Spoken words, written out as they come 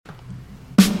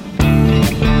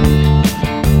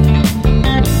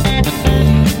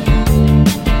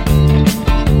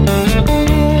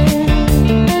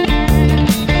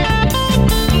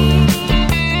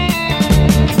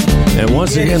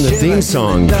once again the theme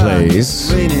song plays,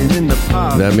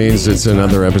 that means it's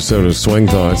another episode of Swing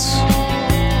Thoughts.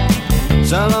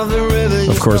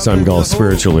 Of course, I'm Golf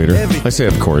Spiritual Leader. I say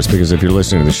of course because if you're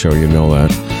listening to the show, you know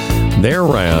that. There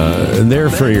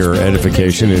for your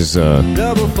edification is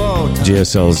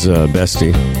GSL's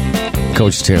bestie,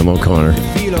 Coach Tim O'Connor.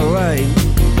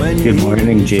 Good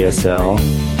morning,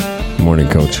 GSL. Morning,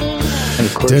 Coach. And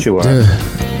of course you are.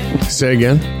 Say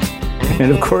again. And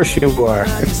of course you are.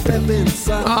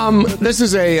 This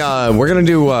is we're going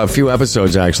to do a few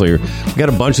episodes, actually. We've got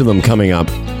a bunch of them coming up.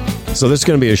 So this is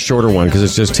going to be a shorter one because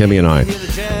it's just Timmy and I.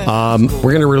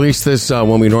 We're going to release this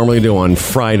when we normally do on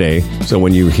Friday. So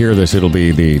when you hear this, it'll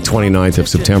be the 29th of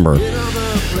September.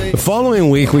 The following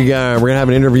week, we're going to have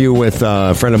an interview with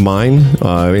a friend of mine,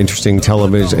 interesting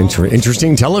television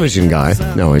guy.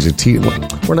 No, he's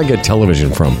where'd I get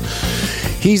television from?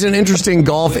 He's an interesting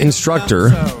golf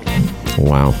instructor.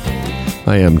 Wow.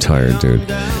 I am tired, dude.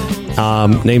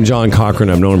 Named John Cochran.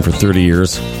 I've known him for 30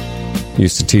 years.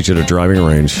 Used to teach at a driving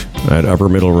range at Upper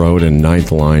Middle Road and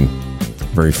 9th Line.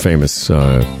 Very famous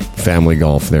family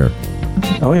golf there.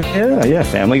 Oh, yeah,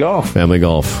 family golf. Family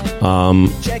golf.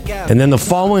 And then the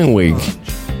following week,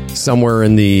 somewhere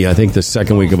in I think the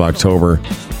second week of October,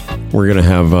 we're going to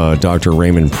have Dr.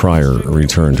 Raymond Pryor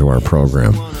return to our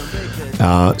program.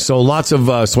 So lots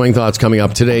of Swing Thoughts coming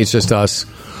up. Today it's just us.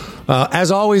 As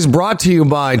always, brought to you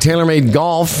by TaylorMade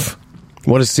Golf.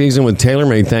 What a season with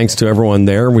TaylorMade. Thanks to everyone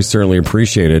there. We certainly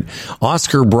appreciate it.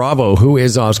 Oscar Bravo, who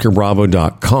is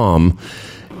OscarBravo.com,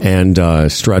 and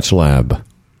StretchLab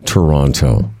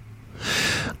Toronto.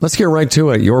 Let's get right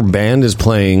to it. Your band is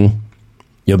playing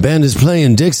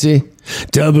Dixie.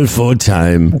 Double 4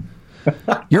 time.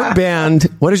 Your band,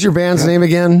 what is your band's name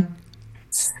again?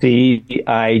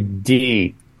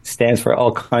 CID. Stands for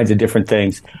all kinds of different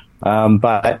things. We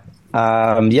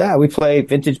play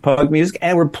vintage punk music,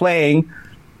 and we're playing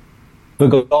the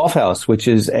Golf House, which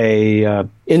is a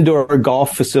indoor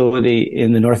golf facility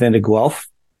in the north end of Guelph.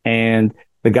 And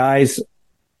the guys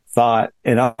thought,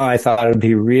 and I thought it would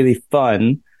be really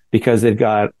fun because they've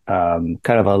got kind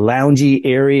of a loungy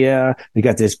area. They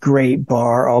got this great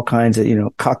bar, all kinds of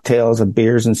cocktails and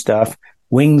beers and stuff,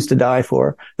 wings to die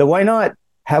for. But why not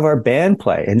have our band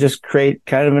play and just create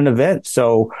kind of an event?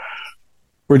 So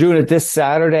we're doing it this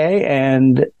Saturday,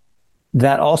 and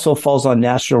that also falls on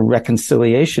National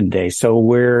Reconciliation Day. So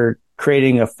we're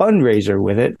creating a fundraiser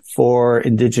with it for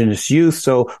Indigenous youth.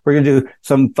 So we're going to do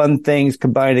some fun things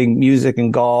combining music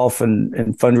and golf and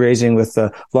fundraising with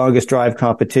the longest drive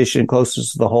competition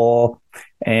closest to the hole,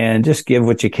 and just give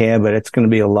what you can. But it's going to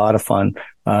be a lot of fun.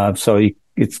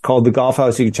 It's called the Golf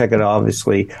House. You can check it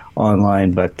obviously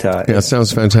online. But it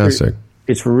sounds fantastic.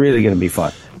 It's really going to be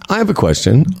fun. I have a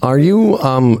question. Are you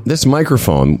this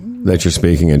microphone that you're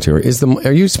speaking into?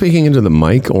 Are you speaking into the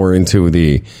mic or into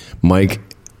the mic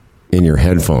in your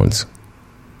headphones?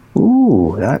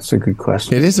 Ooh, that's a good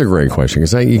question. It is a great question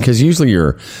because usually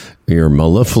you're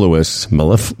mellifluous.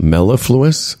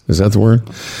 Mellifluous, is that the word?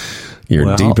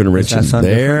 You're deep and rich.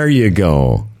 There you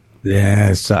go.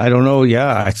 Yes, I don't know.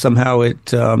 Yeah, somehow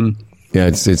it.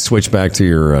 It's switched back to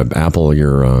your Apple.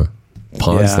 Your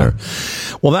pause there.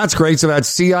 Well, that's great. So that's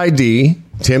CID,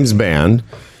 Tim's band,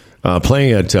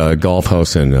 playing at Golf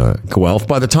House in Guelph.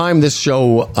 By the time this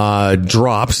show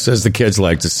drops, as the kids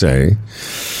like to say,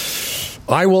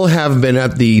 I will have been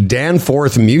at the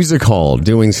Danforth Music Hall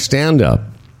doing stand-up.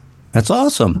 That's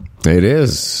awesome. It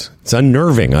is. It's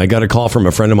unnerving. I got a call from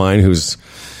a friend of mine who's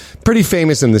pretty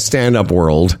famous in the stand-up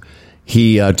world.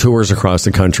 He tours across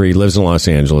the country, lives in Los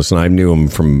Angeles, and I knew him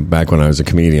from back when I was a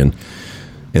comedian.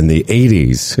 In the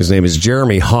 80s. His name is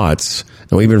Jeremy Hotz,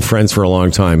 and we've been friends for a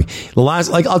long time.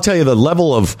 I'll tell you the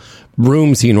level of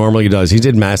rooms he normally does. He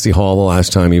did Massey Hall the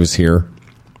last time he was here.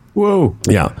 Whoa.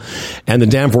 Yeah. And the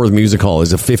Danforth Music Hall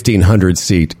is a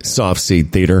 1,500-seat,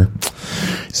 soft-seat theater.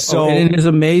 So and it is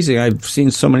amazing. I've seen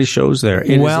so many shows there. It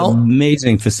is an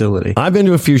amazing facility. I've been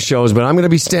to a few shows, but I'm going to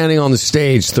be standing on the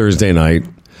stage Thursday night.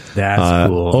 That's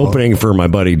cool. Opening for my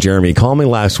buddy Jeremy. He called me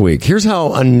last week. Here's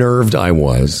how unnerved I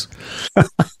was.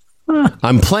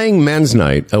 I'm playing men's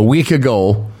night a week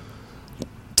ago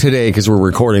today because we're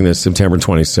recording this September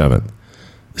 27th.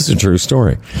 This is a true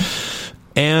story.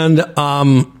 And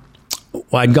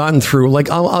I'd gotten through,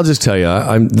 I'll just tell you,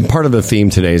 part of the theme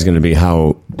today is going to be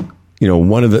how,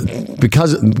 one of the,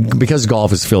 because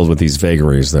golf is filled with these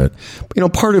vagaries that,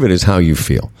 part of it is how you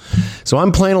feel. So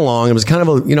I'm playing along. It was kind of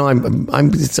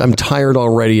I'm tired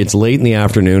already. It's late in the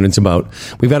afternoon.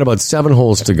 We've got about 7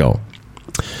 holes to go.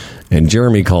 And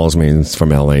Jeremy calls me, and it's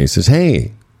from LA. He says,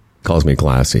 hey, calls me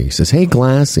Glassy. He says, hey,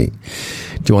 Glassy,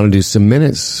 do you want to do some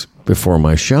minutes before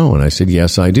my show? And I said,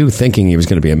 yes, I do, thinking he was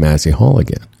going to be at Massey Hall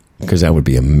again, because that would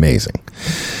be amazing.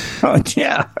 Oh,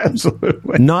 yeah,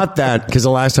 absolutely. Not that, because the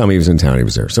last time he was in town, he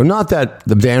was there. So not that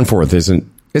the Danforth isn't,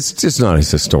 it's just not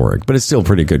as historic, but it's still a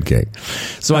pretty good gig.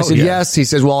 So I said, yes. He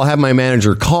says, well, I'll have my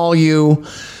manager call you.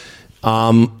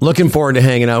 Looking forward to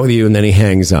hanging out with you. And then he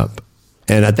hangs up.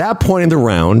 And at that point in the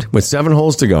round, with 7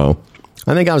 holes to go,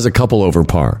 I think I was a couple over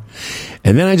par.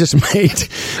 And then I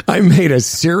made a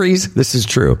series. This is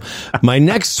true. My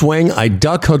next swing, I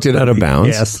duck hooked it out of bounds.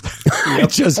 Yes.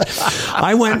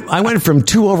 I went from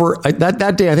 2 over.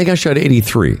 That day, I think I shot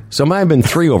 83. So it might have been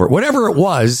 3 over. Whatever it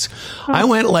was, I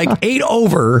went like 8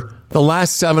 over the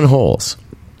last 7 holes.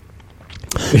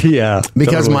 Yeah.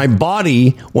 Because my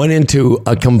body went into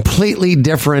a completely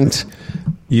different.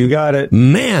 You got it.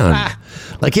 Man.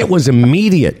 Like it was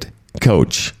immediate,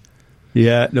 Coach.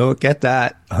 Yeah, no, get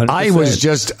that. 100%. I was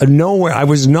just nowhere. I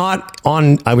was not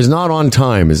on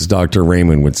time, as Dr.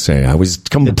 Raymond would say. I was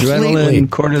completely adrenaline,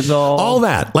 cortisol, all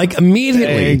that. Like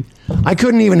immediately, I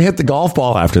couldn't even hit the golf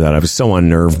ball after that. I was so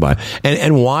unnerved by it.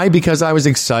 And why? Because I was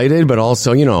excited, but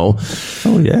also,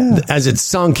 as it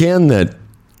sunk in that,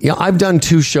 I've done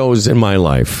 2 shows in my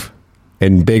life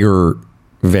in bigger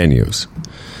venues.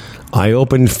 I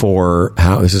opened for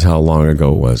this is how long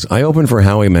ago it was. I opened for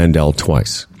Howie Mandel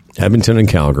twice. Edmonton and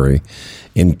Calgary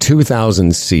in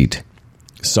 2,000 seat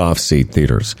soft seat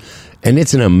theaters. And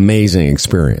it's an amazing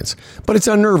experience, but it's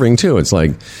unnerving too. It's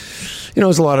like,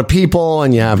 there's a lot of people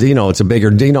and you have, it's a bigger,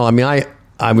 I mean,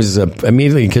 I was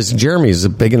immediately, because Jeremy is a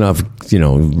big enough,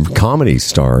 comedy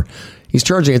star. He's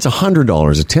charging, it's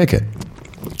 $100 a ticket.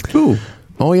 Ooh.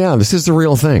 Oh yeah. This is the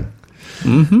real thing.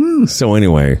 Mm-hmm. So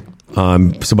anyway,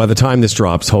 so by the time this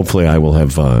drops, hopefully I will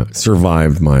have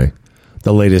survived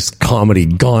the latest comedy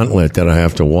gauntlet that I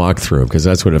have to walk through, because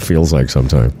that's what it feels like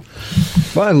sometimes.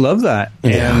 Well, I love that.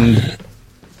 Yeah. And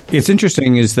it's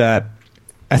interesting is that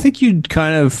I think you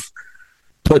kind of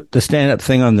put the stand-up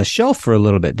thing on the shelf for a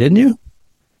little bit, didn't you?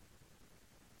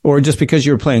 Or just because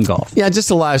you were playing golf? Yeah, just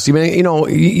the last,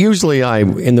 usually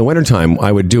in the wintertime,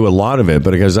 I would do a lot of it,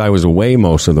 but because I was away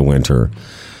most of the winter,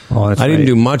 I didn't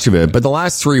do much of it. But the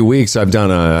last 3 weeks I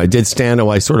did stand-up.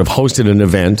 I sort of hosted an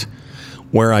event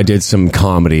where I did some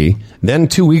comedy. Then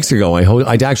 2 weeks ago,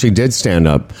 I actually did stand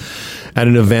up at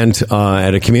an event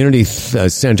at a community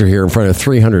center here in front of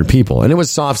 300 people. And it was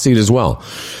soft seat as well.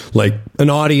 Like an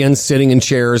audience sitting in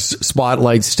chairs,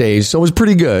 spotlight stage. So it was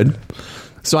pretty good.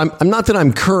 So I'm not that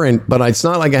I'm current, but it's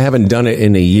not like I haven't done it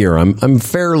in a year. I'm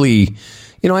fairly,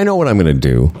 I know what I'm going to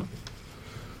do.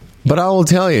 But I will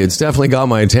tell you, it's definitely got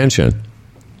my attention.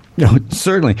 No,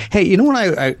 certainly. Hey, you know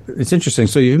what? It's interesting.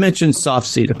 So you mentioned soft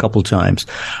seat a couple times.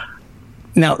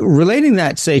 Now, relating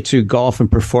that, say, to golf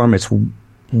and performance,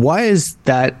 why is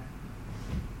that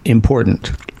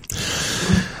important?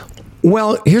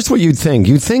 Well, here's what you'd think.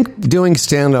 You'd think doing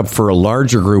stand-up for a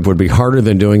larger group would be harder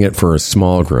than doing it for a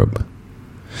small group.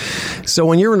 So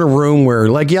when you're in a room where,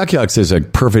 like Yuck Yucks is a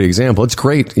perfect example, it's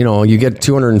great. You get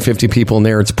 250 people in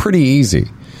there. It's pretty easy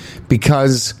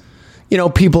because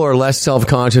people are less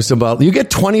self-conscious about. You get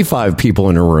 25 people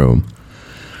in a room.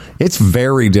 It's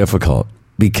very difficult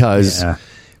because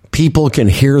people can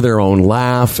hear their own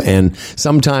laugh, and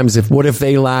sometimes what if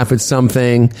they laugh at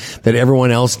something that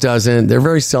everyone else doesn't? They're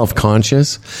very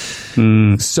self-conscious.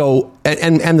 So,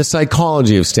 and the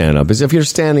psychology of stand-up is if you're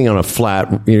standing on a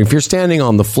flat, if you're standing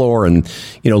on the floor and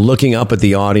looking up at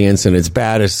the audience and it's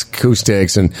bad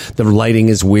acoustics and the lighting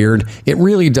is weird, it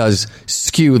really does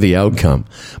skew the outcome.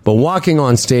 But walking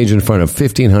on stage in front of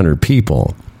 1,500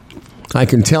 people, I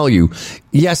can tell you,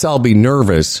 yes, I'll be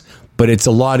nervous, but it's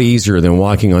a lot easier than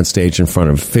walking on stage in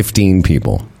front of 15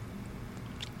 people.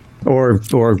 Or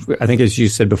I think, as you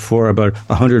said before, about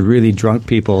 100 really drunk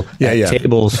people at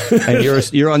tables, and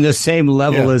you're on the same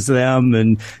level as them.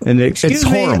 And excuse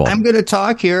me, horrible. I'm going to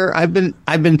talk here. I've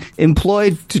been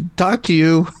employed to talk to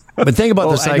you. But think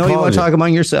about the psychology. I know you want to talk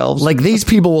among yourselves. Like these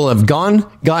people will have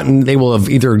they will have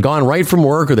either gone right from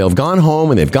work or they'll have gone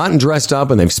home and they've gotten dressed up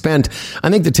and they've spent,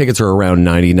 I think the tickets are around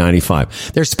 90,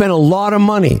 95. They've spent a lot of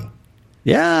money.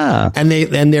 Yeah. And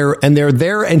they're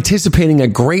there anticipating a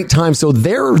great time. So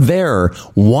they're there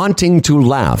wanting to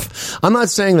laugh. I'm not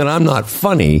saying that I'm not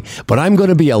funny, but I'm going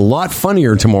to be a lot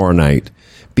funnier tomorrow night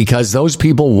because those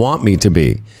people want me to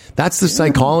be. That's the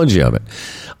psychology of it.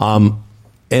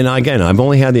 And again, I've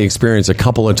only had the experience a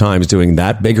couple of times doing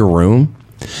that bigger room.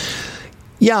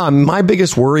 Yeah. My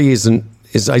biggest worry is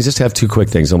I just have 2 quick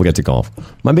things and we'll get to golf.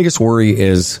 My biggest worry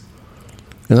is,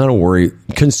 and not a worry,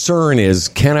 concern is,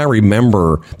 can I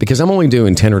remember, because I'm only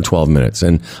doing 10 or 12 minutes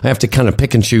and I have to kind of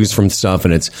pick and choose from stuff.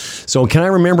 And so can I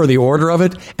remember the order of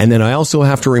it? And then I also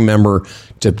have to remember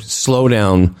to slow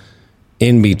down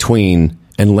in between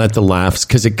and let the laughs,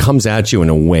 because it comes at you in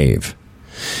a wave.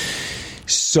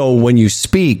 So when you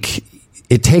speak,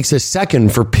 it takes a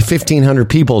second for 1,500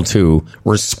 people to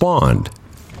respond.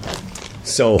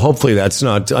 So hopefully that's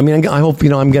not, I mean, I hope,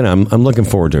 I'm looking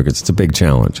forward to it. It's a big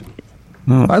challenge.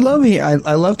 I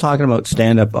love talking about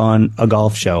stand-up on a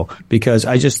golf show, because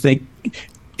I just think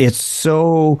it's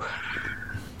so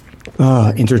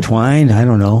intertwined. I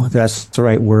don't know if that's the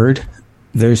right word.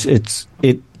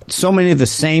 So many of the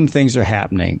same things are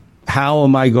happening. How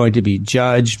am I going to be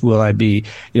judged? Will I be,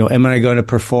 am I going to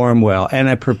perform well? And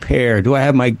I prepare. Do I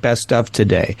have my best stuff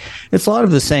today? It's a lot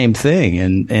of the same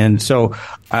thing. And so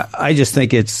I just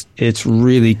think it's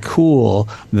really cool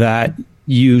that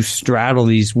you straddle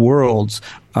these worlds.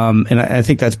 And I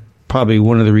think that's probably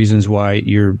one of the reasons why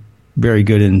you're very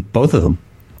good in both of them.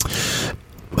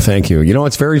 Thank you.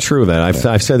 It's very true that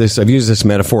I've said this, I've used this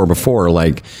metaphor before,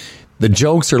 like the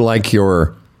jokes are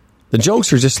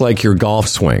just like your golf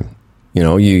swing.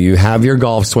 You have your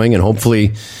golf swing and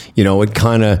hopefully, it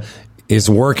kind of is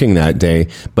working that day.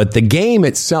 But the game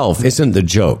itself isn't the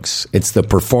jokes. It's the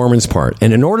performance part.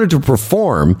 And in order to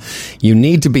perform, you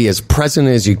need to be as present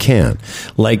as you can.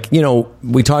 Like,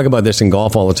 we talk about this in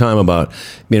golf all the time about,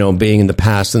 being in the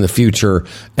past and the future.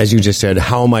 As you just said,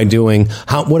 how am I doing?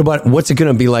 What's it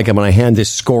going to be like when I hand this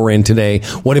score in today?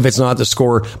 What if it's not the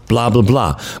score? Blah, blah,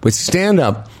 blah. With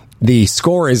stand-up, the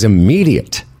score is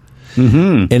immediate.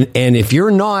 Mm-hmm. And if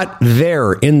you're not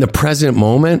there in the present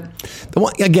moment,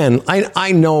 again,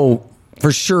 I know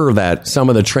for sure that some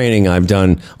of the training I've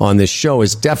done on this show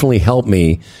has definitely helped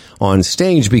me on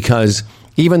stage, because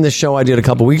even the show I did a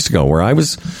couple weeks ago where I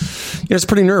was, it's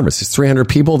pretty nervous. It's 300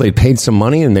 people. They paid some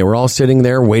money and they were all sitting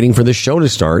there waiting for the show to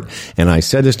start. And I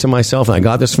said this to myself, and I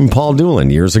got this from Paul Doolin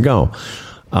years ago.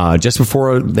 Just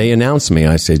before they announced me,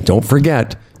 I said, don't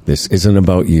forget, this isn't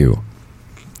about you.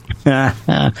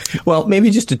 Well,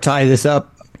 maybe just to tie this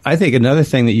up, I think another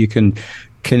thing that you can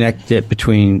connect it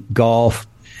between golf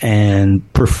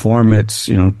and performance,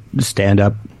 stand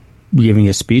up, giving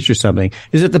a speech or something,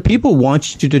 is that the people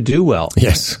want you to do well.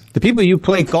 Yes. The people you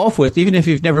play golf with, even if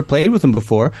you've never played with them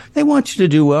before, they want you to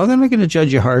do well. They're not going to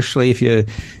judge you harshly if you,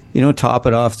 top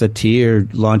it off the tee or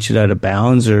launch it out of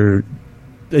bounds or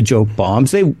a joke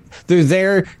bombs. They're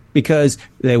there because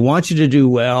they want you to do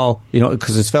well,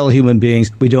 because as fellow human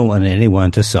beings, we don't want anyone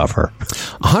to suffer.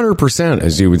 100%,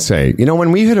 as you would say.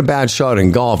 When we hit a bad shot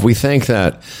in golf, we think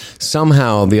that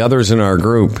somehow the others in our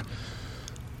group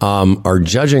are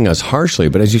judging us harshly.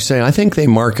 But as you say, I think they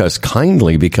mark us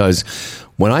kindly, because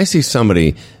when I see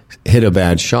somebody hit a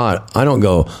bad shot, I don't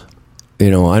go,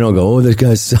 oh, this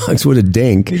guy sucks, what a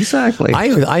dink. Exactly.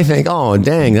 I think, oh,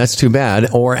 dang, that's too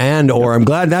bad. Or I'm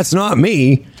glad that's not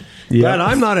me. Yeah. Glad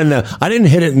I'm not I didn't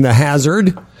hit it in the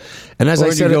hazard. And as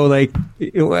I said,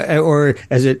 or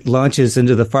as it launches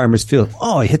into the farmer's field,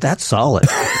 oh, I hit that solid.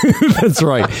 That's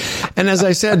right. And as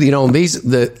I said,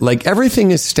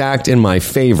 everything is stacked in my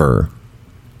favor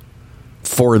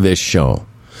for this show.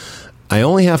 I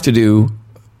only have to do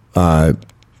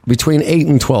between 8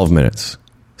 and 12 minutes.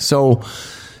 So,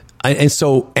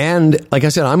 and like I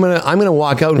said, I'm gonna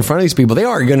walk out in front of these people. They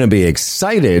are going to be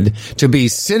excited to be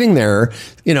sitting there,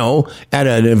 at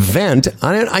an event.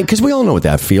 Because we all know what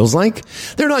that feels like.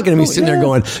 They're not going to be sitting there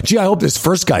going, "Gee, I hope this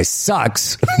first guy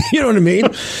sucks." You know what I mean?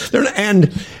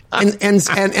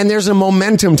 And there's a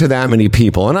momentum to that many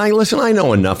people. And I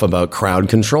know enough about crowd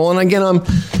control. And again,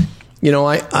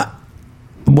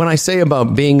 when I say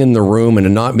about being in the room and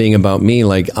it not being about me,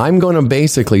 I'm going to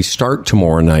basically start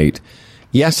tomorrow night.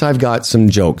 Yes, I've got some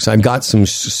jokes. I've got some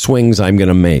swings I'm going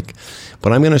to make.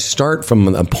 But I'm going to start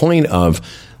from a point of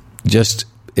just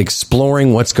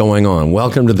exploring what's going on.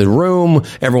 Welcome to the room.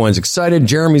 Everyone's excited.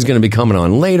 Jeremy's going to be coming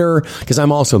on later because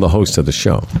I'm also the host of the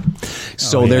show.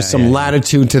 So there's some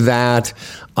latitude to that.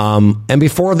 And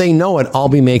before they know it, I'll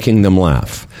be making them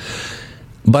laugh.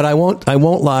 But I won't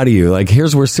lie to you.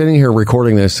 We're sitting here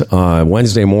recording this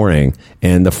Wednesday morning,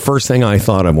 and the first thing I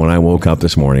thought of when I woke up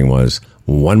this morning was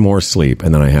one more sleep,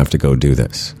 and then I have to go do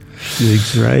this.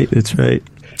 That's right. That's right.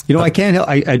 I can't help.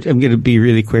 I'm going to be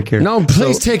really quick here. No,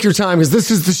 please take your time, because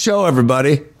this is the show,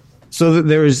 everybody. So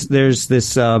there's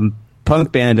this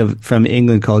punk band from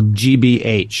England called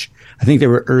GBH. I think they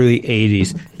were early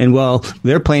 80s. And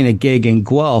they're playing a gig in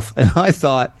Guelph, and I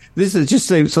thought, this is just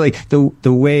like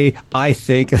the way I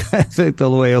think, I think the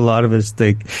way a lot of us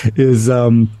think is,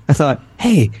 I thought,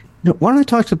 hey, why don't I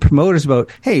talk to promoters about,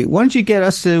 hey, why don't you get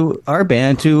us to our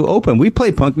band to open? We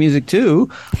play punk music too.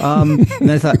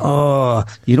 And I thought, oh,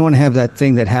 you don't want to have that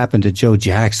thing that happened to Joe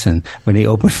Jackson when he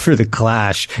opened for The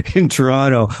Clash in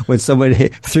Toronto, when somebody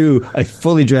threw a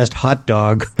fully dressed hot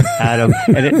dog at him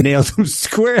and it nailed him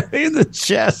squarely in the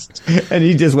chest. And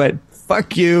he just went,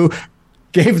 fuck you,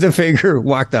 gave the finger,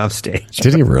 walked off stage.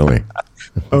 Did he really?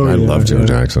 I love Joe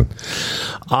Jackson.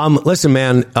 Listen,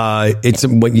 man, it's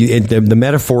the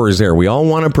metaphor is there. We all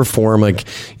want to perform. Like,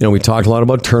 we talked a lot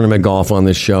about tournament golf on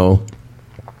this show,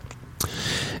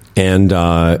 and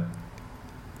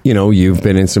you've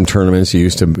been in some tournaments. You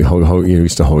used to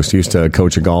host. You used to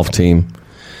coach a golf team,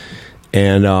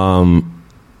 and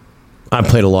I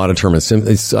played a lot of tournaments.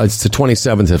 It's the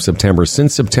 27th of September.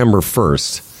 Since September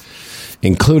 1st,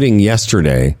 including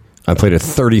yesterday, I played a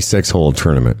 36-hole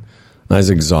tournament. I was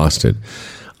exhausted.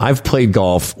 I've played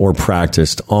golf or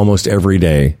practiced almost every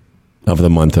day of the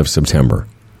month of September.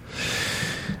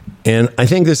 And I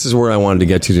think this is where I wanted to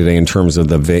get to today in terms of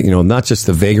not just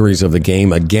the vagaries of the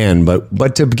game again,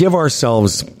 but to give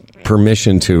ourselves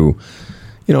permission to,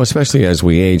 especially as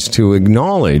we age, to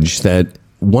acknowledge that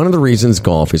one of the reasons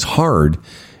golf is hard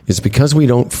is because we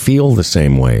don't feel the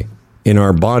same way in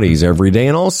our bodies every day.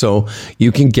 And also,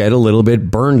 you can get a little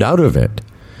bit burned out of it.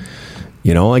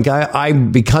 I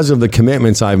because of the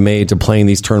commitments I've made to playing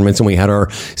these tournaments, and we had our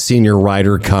senior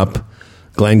Ryder Cup,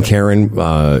 Glencairn,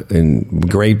 in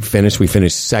great finish. We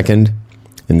finished second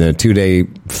in the 2-day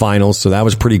finals, so that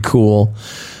was pretty cool.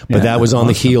 But that was on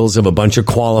the heels of a bunch of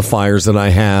qualifiers that I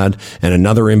had, and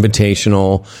another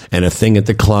invitational, and a thing at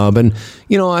the club. And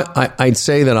I'd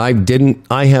say that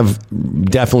I have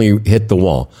definitely hit the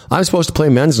wall. I was supposed to play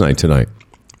men's night tonight,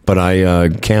 but I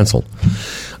canceled.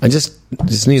 I just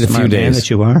need a few days. Man that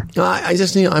you are.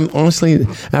 I'm honestly,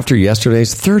 after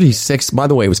yesterday's 36, by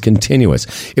the way, it was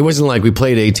continuous. It wasn't like we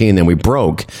played 18 then we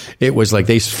broke. It was like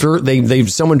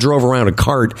someone drove around a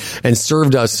cart and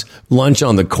served us lunch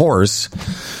on the course.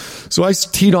 So I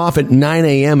teed off at 9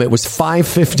 a.m. It was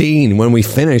 5:15 when we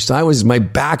finished. My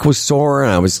back was sore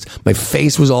and my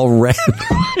face was all red.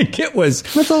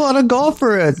 That's a lot of golf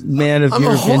for a man of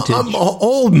your vintage. I'm an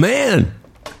old man.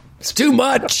 It's too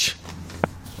much.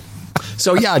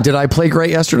 So, did I play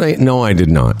great yesterday? No, I did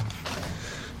not.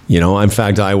 In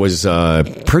fact, I was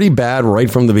pretty bad right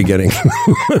from the beginning.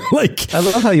 I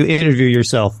love how you interview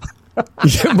yourself.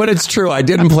 Yeah, but it's true. I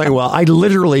didn't play well. I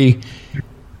literally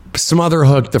smother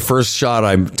hooked the first shot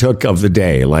I took of the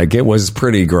day. It was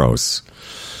pretty gross.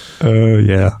 Oh,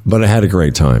 yeah. But I had a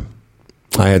great time.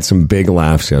 I had some big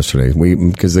laughs yesterday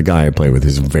because the guy I play with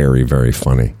is very, very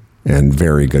funny and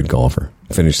very good golfer.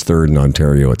 Finished third in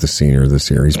Ontario at the senior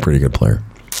this year. He's a pretty good player.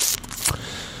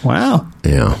 Wow.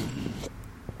 Yeah.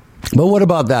 But what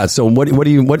about that? So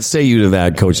what say you to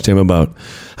that, Coach Tim, about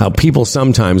how people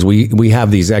sometimes we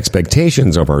have these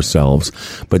expectations of ourselves,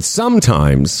 but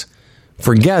sometimes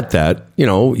forget that,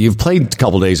 you've played a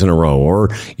couple days in a row,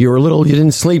 or you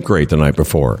didn't sleep great the night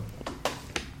before.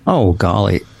 Oh,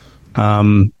 golly.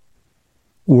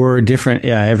 We're different.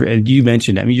 Yeah. You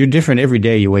mentioned, you're different every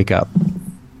day you wake up.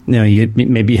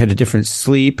 Maybe you had a different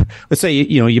sleep. Let's say,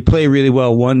 you play really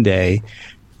well one day,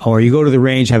 or you go to the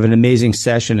range, have an amazing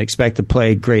session, expect to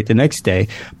play great the next day,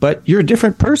 but you're a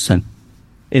different person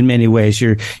in many ways.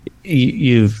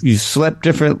 You've slept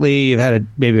differently. You've had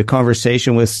maybe a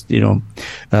conversation with,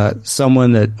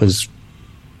 someone that was,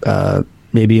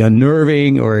 maybe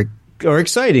unnerving or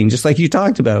exciting, just like you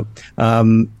talked about,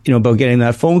 about getting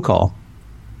that phone call,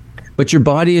 but your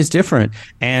body is different.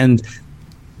 And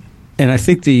I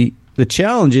think the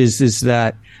challenge is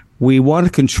that we want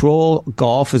to control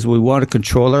golf as we want to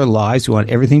control our lives. We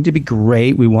want everything to be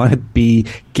great. We want to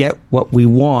get what we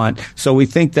want. So we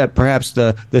think that perhaps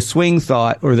the swing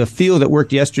thought or the feel that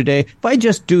worked yesterday, if I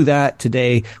just do that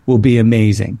today, will be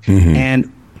amazing. Mm-hmm.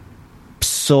 And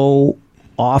so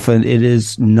often it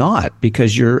is not,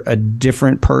 because you're a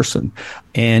different person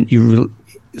and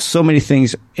so many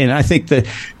things. And I think the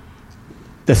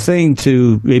thing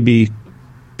to maybe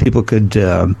people could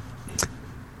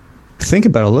think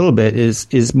about a little bit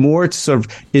is more to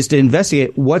to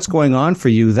investigate what's going on for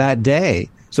you that day.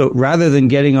 So rather than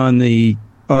getting on the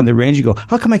range, you go,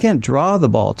 how come I can't draw the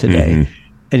ball today? Mm-hmm.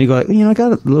 And you go, I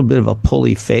got a little bit of a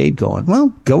pulley fade going.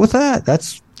 Well, go with that.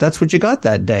 That's what you got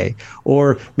that day.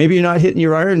 Or maybe you're not hitting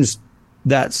your irons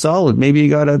that solid. Maybe you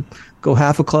got to go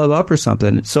half a club up or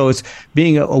something. So it's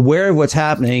being aware of what's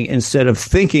happening instead of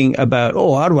thinking about,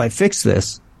 how do I fix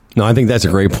this? No, I think that's a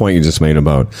great point you just made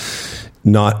about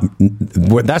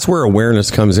that's where awareness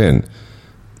comes in.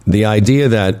 The idea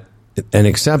that, and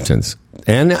acceptance,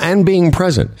 and being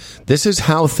present. This is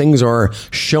how things are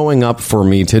showing up for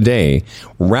me today,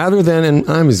 rather than, and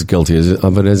I'm as guilty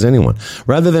of it as anyone,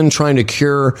 rather than trying to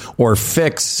cure or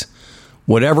fix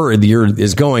whatever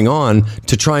is going on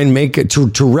to try and make it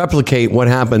to replicate what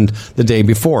happened the day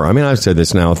before. I mean, I've said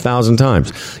this now 1,000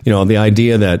 times. You know, the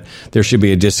idea that there should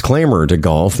be a disclaimer to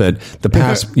golf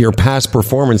that your past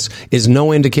performance is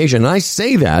no indication. And I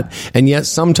say that, and yet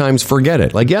sometimes forget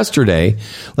it. Like yesterday,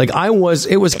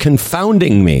 it was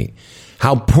confounding me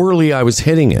how poorly I was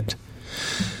hitting it.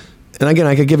 And again,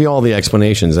 I could give you all the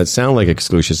explanations that sound like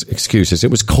excuses. It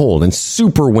was cold and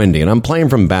super windy, and I'm playing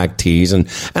from back tees. And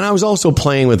I was also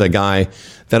playing with a guy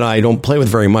that I don't play with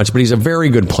very much, but he's a very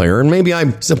good player. And maybe I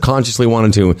subconsciously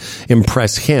wanted to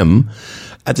impress him.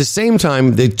 At the same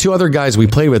time, the two other guys we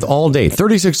played with all day,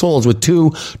 36 holes with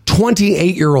two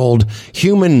 28-year-old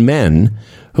human men,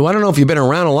 who I don't know if you've been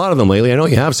around a lot of them lately. I know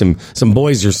you have some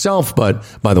boys yourself, but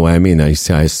by the way, I mean, he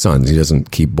has sons. He doesn't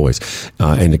keep boys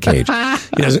in the cage.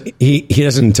 He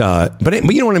doesn't, but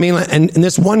you know what I mean? And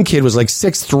this one kid was like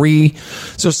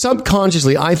 6'3". So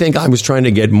subconsciously, I think I was trying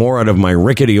to get more out of my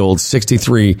rickety old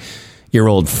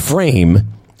 63-year-old frame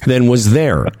than was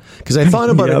there. Because I thought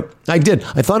about it. I did.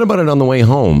 I thought about it on the way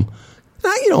home.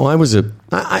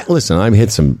 Listen, I've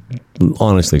hit some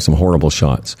horrible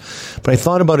shots, but I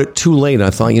thought about it too late. I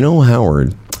thought,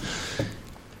 Howard,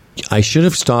 I should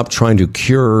have stopped trying to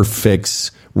cure,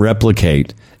 fix,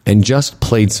 replicate, and just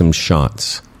played some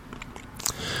shots.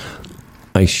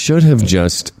 I should have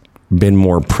just been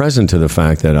more present to the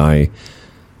fact that I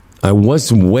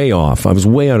was way off. I was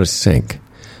way out of sync,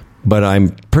 but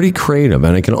I'm pretty creative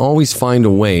and I can always find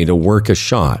a way to work a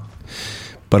shot.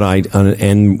 But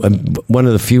one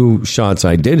of the few shots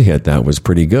I did hit that was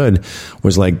pretty good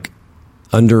was like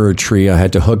under a tree. I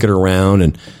had to hook it around,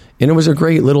 and it was a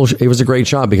great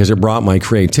shot because it brought my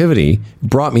creativity,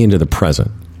 brought me into the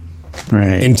present,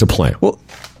 right, into play. Well,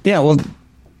 yeah,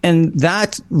 and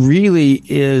that really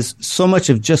is so much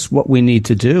of just what we need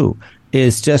to do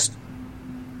is just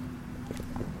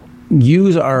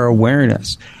use our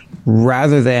awareness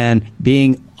rather than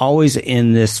being always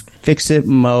in this fix-it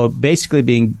mode, basically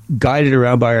being guided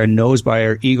around by our nose, by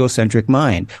our egocentric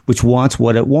mind, which wants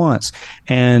what it wants.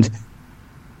 And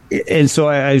so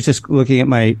I was just looking at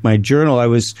my journal. I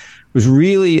was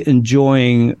really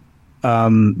enjoying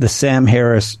the Sam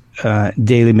Harris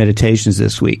daily meditations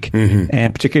this week,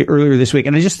 and particularly earlier this week.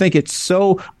 And I just think it's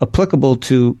so applicable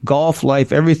to golf,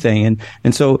 life, everything.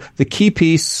 And so the key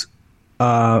piece,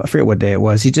 I forget what day it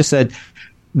was, he just said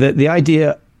that the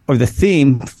idea or the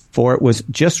theme for it was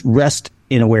just rest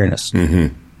in awareness,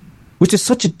 which is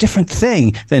such a different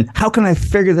thing than how can I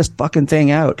figure this fucking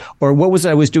thing out? Or what was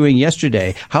I was doing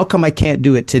yesterday? How come I can't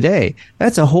do it today?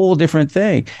 That's a whole different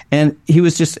thing. And he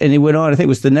went on, I think it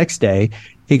was the next day,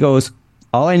 he goes,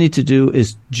 all I need to do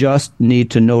is just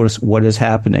need to notice what is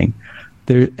happening.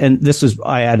 I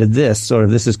added this, sort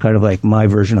of, this is kind of like my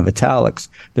version of italics.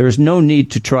 There is no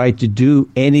need to try to do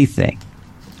anything.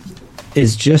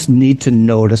 Is just need to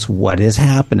notice what is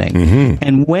happening.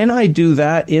 And when I do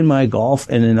that in my golf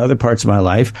and in other parts of my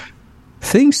life,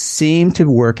 things seem to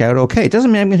work out okay. It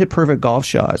doesn't mean I'm going to hit perfect golf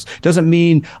shots. It doesn't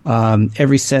mean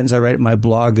every sentence I write in my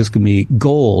blog is going to be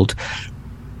gold.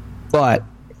 But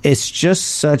it's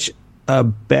just such a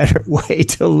better way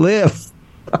to live.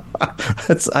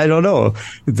 I don't know.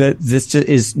 That this just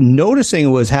is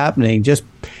noticing what's happening just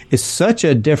is such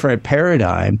a different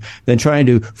paradigm than trying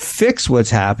to fix what's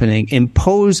happening,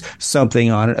 impose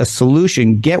something on it, a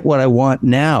solution, get what I want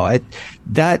now.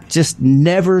 That just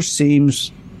never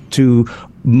seems to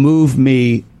move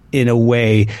me in a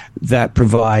way that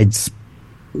provides,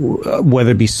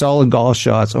 whether it be solid golf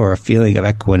shots or a feeling of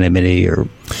equanimity or.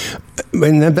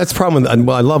 And that's the problem with,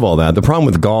 well, I love all that. The problem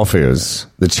with golf is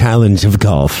the challenge of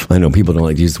golf. I know people don't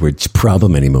like to use the word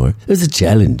problem anymore. It's a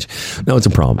challenge. No, it's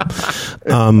a problem.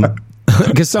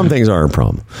 Because some things are a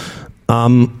problem.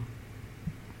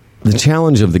 The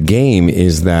challenge of the game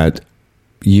is that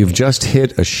you've just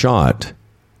hit a shot.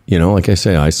 Like I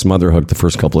say, I smother hooked the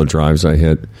first couple of drives I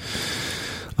hit.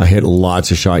 I hit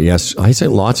lots of shots. I hit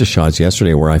lots of shots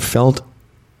yesterday where I felt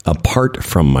apart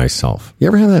from myself. You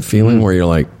ever have that feeling where you're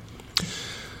like,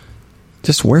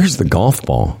 just where's the golf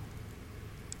ball?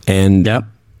 And,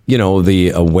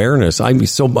 the awareness. What I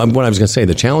was going to say,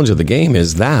 the challenge of the game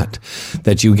is that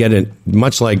you get it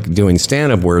much like doing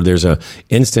stand-up where there's a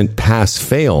instant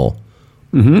pass-fail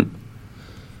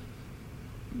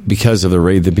because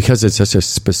it's such a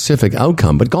specific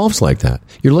outcome. But golf's like that.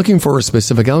 You're looking for a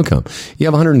specific outcome. You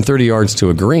have 130 yards to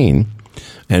a green.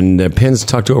 and the pin's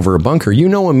tucked over a bunker, you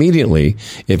know immediately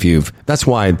if you've, that's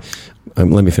why,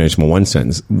 let me finish my one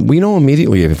sentence. We know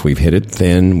immediately if we've hit it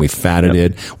thin, we fatted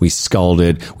it, we sculled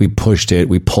it, we pushed it,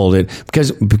 we pulled it,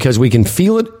 because we can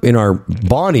feel it in our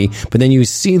body, but then you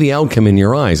see the outcome in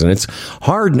your eyes, and it's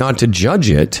hard not to judge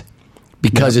it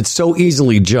because it's so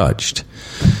easily judged.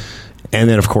 And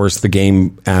then, of course, the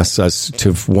game asks us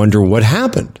to wonder what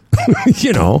happened,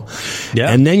 you know?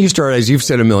 Yeah. And then you start, as you've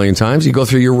said a million times, you go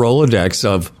through your Rolodex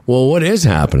of, well, what is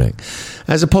happening?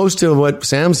 As opposed to what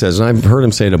Sam says, and I've heard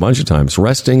him say it a bunch of times,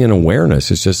 resting in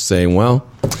awareness is just saying, well,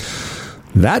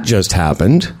 that just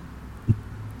happened.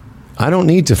 I don't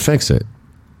need to fix it.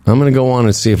 I'm going to go on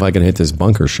and see if I can hit this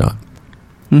bunker shot.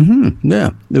 Mm-hmm.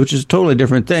 Yeah, which is a totally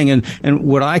different thing. And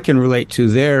what I can relate to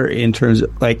there in terms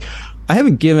of, like, I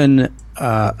haven't given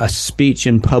a speech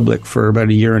in public for about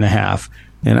a year and a half,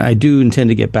 and I do intend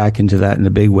to get back into that in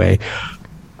a big way.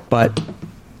 But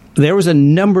there was a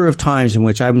number of times in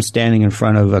which I'm standing in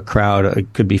front of a crowd.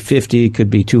 It could be 50, it could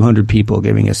be 200 people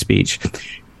giving a speech.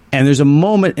 And there's a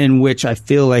moment in which I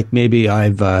feel like maybe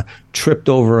I've tripped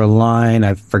over a line,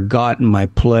 I've forgotten my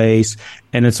place,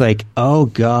 and it's like, oh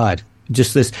God,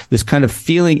 just this kind of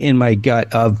feeling in my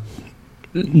gut of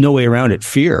no way around it,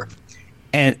 fear.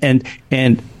 And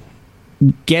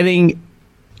getting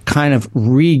kind of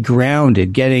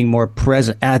regrounded, getting more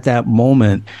present at that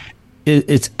moment,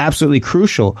 it's absolutely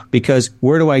crucial, because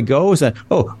where do I go? Is that,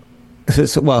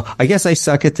 well, I guess I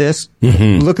suck at this.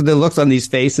 Mm-hmm. Look at the looks on these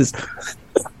faces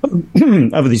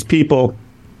of these people.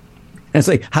 And it's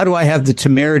like, how do I have the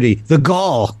temerity, the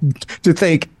gall to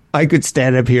think I could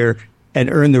stand up here and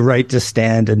earn the right to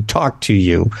stand and talk to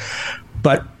you?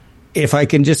 But if I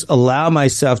can just allow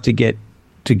myself to get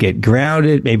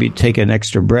grounded, maybe take an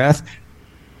extra breath,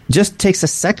 just takes a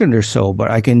second or so, but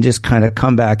I can just kind of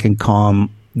come back and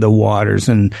calm the waters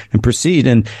and proceed.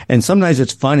 And sometimes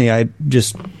it's funny. I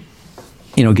just,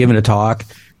 giving a talk,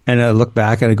 and I look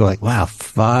back and I go like, wow,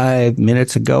 5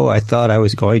 minutes ago, I thought I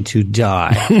was going to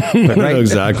die. But, right?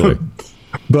 Exactly.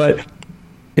 But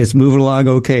it's moving along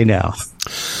okay now.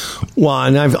 Well,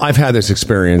 and I've had this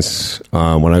experience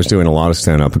when I was doing a lot of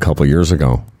stand-up a couple of years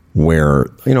ago, where,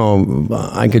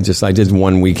 I did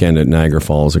one weekend at Niagara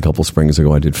Falls a couple springs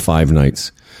ago. I did 5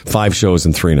 shows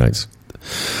in 3 nights.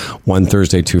 1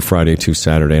 Thursday, 2 Friday, 2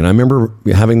 Saturday. And I remember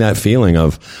having that feeling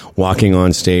of walking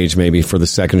on stage maybe for the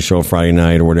second show Friday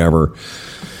night or whatever,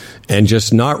 and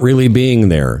just not really being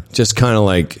there. Just kind of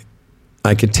like,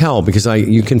 I could tell, because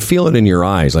you can feel it in your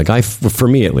eyes. Like for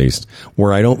me at least,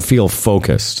 where I don't feel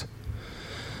focused,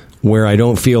 where I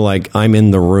don't feel like I'm in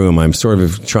the room. I'm sort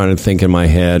of trying to think in my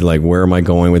head, like, where am I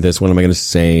going with this? What am I going to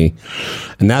say?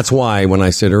 And that's why when I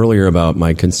said earlier about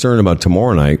my concern about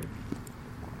tomorrow night,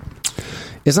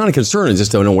 it's not a concern. It's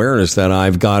just an awareness that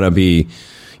I've got to be,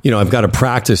 I've got to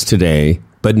practice today,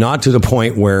 but not to the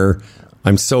point where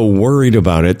I'm so worried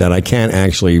about it that I can't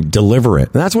actually deliver it.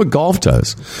 And that's what golf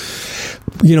does.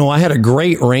 I had a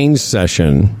great range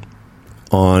session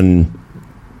on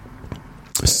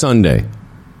Sunday.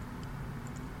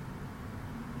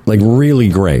 Like, really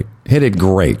great. Hit it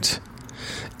great.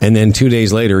 And then 2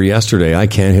 days later, yesterday, I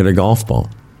can't hit a golf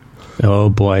ball. Oh,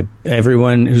 boy.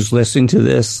 Everyone who's listening to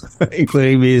this,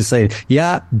 including me, is saying,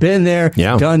 yeah, been there,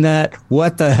 done that.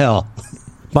 What the hell?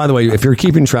 By the way, if you're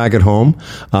keeping track at home,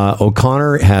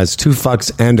 O'Connor has 2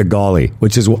 fucks and a golly,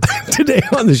 which is today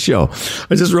on the show.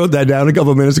 I just wrote that down a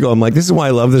couple of minutes ago. I'm like, this is why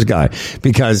I love this guy,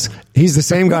 because he's the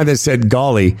same guy that said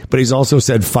golly, but he's also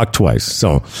said fuck twice.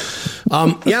 So,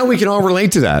 we can all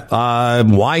relate to that.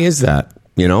 Why is that?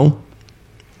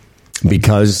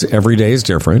 Because every day is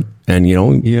different, and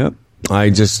Yep.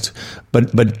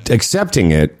 but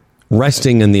accepting it,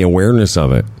 resting in the awareness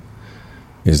of it,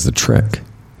 is the trick.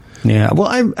 Yeah. Well,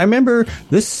 I remember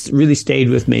this really stayed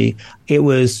with me. It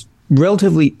was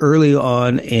relatively early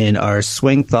on in our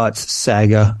Swing Thoughts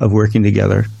saga of working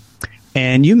together.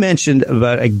 And you mentioned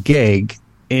about a gig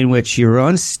in which you were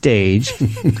on stage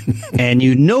and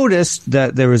you noticed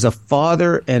that there was a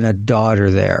father and a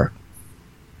daughter there.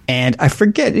 And I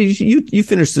forget, you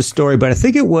finished the story, but I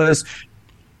think it was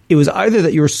either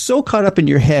that you were so caught up in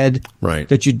your head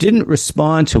that you didn't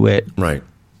respond to it. Right.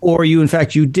 Or you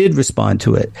did respond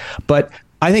to it. But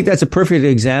I think that's a perfect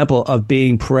example of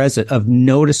being present, of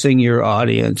noticing your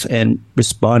audience and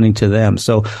responding to them.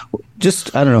 So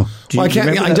just, I don't know.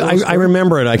 I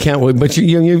remember it. I can't, but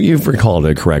you've recalled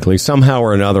it correctly. Somehow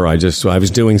or another, I was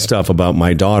doing stuff about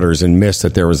my daughters and missed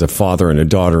that there was a father and a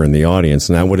daughter in the audience.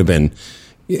 And it would have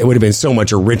been so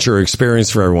much a richer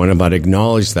experience for everyone if I'd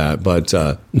acknowledged that. But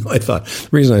I thought, the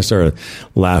reason I started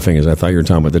laughing is I thought you were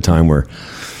talking about the time where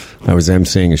I was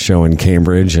emceeing a show in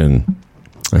Cambridge, and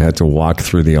I had to walk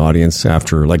through the audience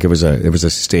after, like it was a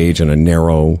stage in a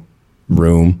narrow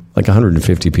room, like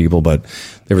 150 people, but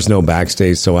there was no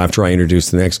backstage. So after I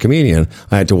introduced the next comedian,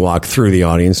 I had to walk through the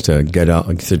audience to get out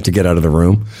of the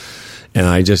room. And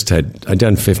I'd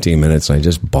done 15 minutes and I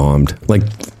just bombed. Like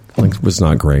it was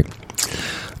not great.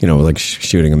 Like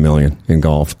shooting a million in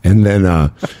golf. And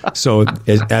then, so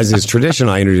as is tradition,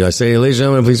 I say, ladies and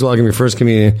gentlemen, please welcome your first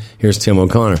comedian. Here's Tim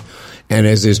O'Connor. And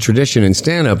as is tradition in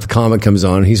stand-up, the comic comes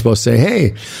on. He's supposed to say,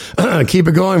 hey, keep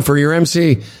it going for your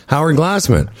MC, Howard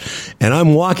Glassman. And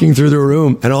I'm walking through the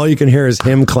room, and all you can hear is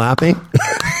him clapping.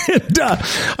 And,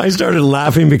 I started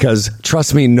laughing because,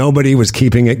 trust me, nobody was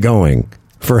keeping it going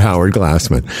for Howard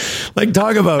Glassman. Like,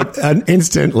 talk about an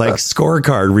instant,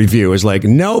 scorecard review. Is like,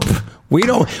 nope, we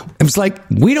don't. It's like,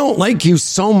 we don't like you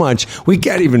so much, we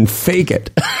can't even fake it.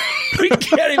 We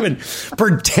can't even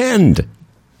pretend.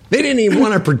 They didn't even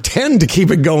want to pretend to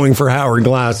keep it going for Howard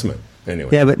Glassman. Anyway.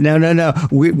 Yeah, but no.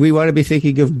 We want to be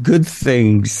thinking of good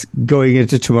things going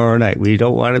into tomorrow night. We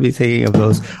don't want to be thinking of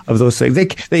those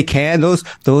things. They can those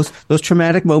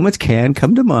traumatic moments can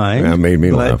come to mind. That made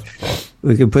me laugh.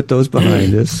 We can put those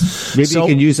behind us. Maybe you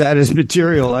can use that as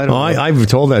material. I don't know. I've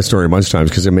told that story a bunch of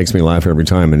times because it makes me laugh every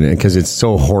time, and because it's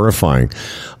so horrifying.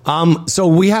 So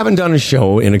we haven't done a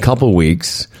show in a couple of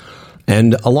weeks.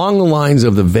 And along the lines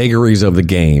of the vagaries of the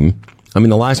game, I mean,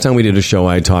 the last time we did a show,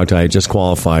 I had just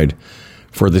qualified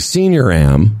for the Senior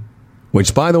Am,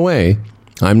 which, by the way,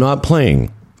 I'm not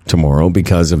playing tomorrow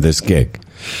because of this gig.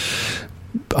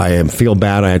 I feel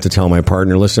bad. I had to tell my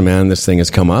partner, listen, man, this thing has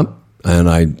come up. And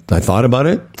I thought about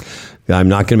it. I'm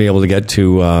not going to be able to get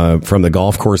to from the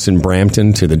golf course in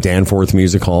Brampton to the Danforth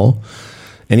Music Hall.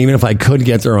 And even if I could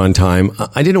get there on time,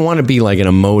 I didn't want to be in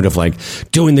a mode of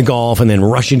doing the golf and then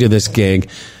rushing to this gig.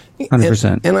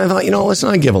 100%. And I thought, let's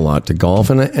not give a lot to golf.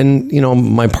 And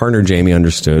my partner Jamie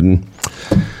understood. And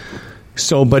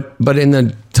so, but in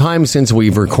the time since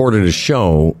we've recorded a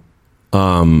show,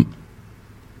 I've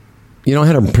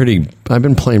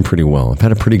been playing pretty well. I've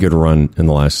had a pretty good run in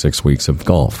the last 6 weeks of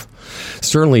golf.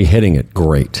 Certainly hitting it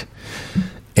great.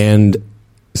 And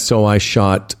so I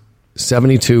shot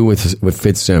 72 with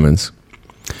Fitzsimmons.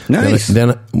 Nice.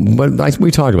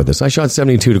 We talked about this. I shot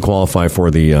 72 to qualify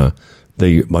for the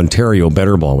Ontario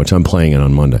Better Ball, which I'm playing in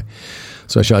on Monday.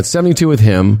 So I shot 72 with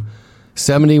him,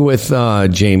 70 with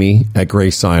Jamie at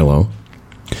Gray Silo.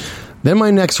 Then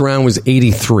my next round was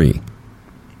 83.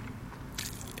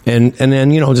 And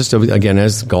then, just again,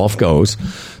 as golf goes.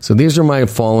 So these are my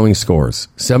following scores: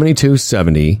 72,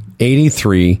 70,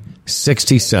 83,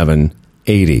 67,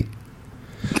 80.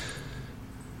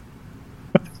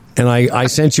 And I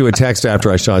sent you a text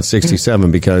after I shot 67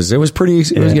 because it was pretty,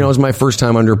 it was my first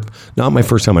time not my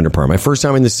first time under par, my first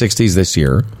time in the 60s this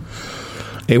year.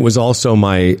 It was also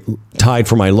tied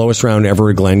for my lowest round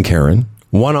ever at Glencairn,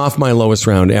 one off my lowest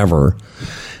round ever.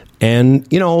 And,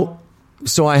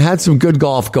 so I had some good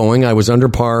golf going. I was under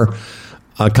par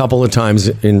a couple of times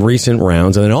in recent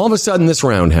rounds, and then all of a sudden this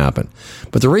round happened.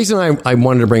 But the reason I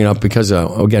wanted to bring it up, because,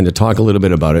 again, to talk a little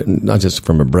bit about it, not just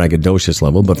from a braggadocious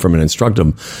level, but from an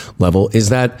instructive level, is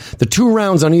that the two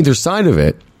rounds on either side of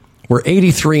it were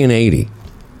 83 and 80.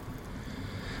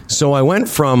 So I went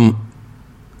from,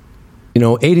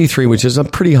 83, which is a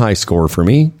pretty high score for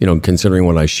me, considering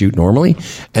what I shoot normally.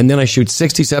 And then I shoot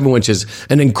 67, which is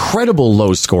an incredible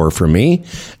low score for me.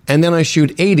 And then I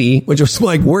shoot 80, which was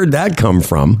like, where'd that come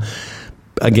from?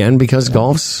 Again, because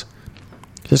golf's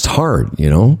just hard,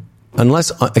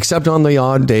 except on the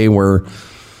odd day where,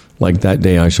 like that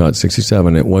day I shot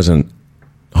 67, it wasn't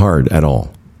hard at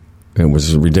all. It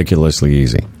was ridiculously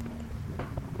easy.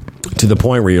 To the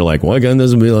point where you're like, why can't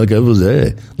this be like every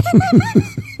day?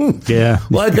 Yeah.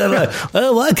 Why can't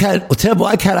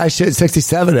I shoot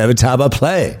 67 every time I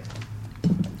play?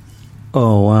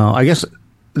 Oh, wow. I guess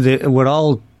what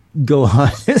I'll go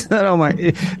on is that,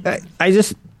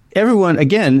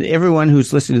 everyone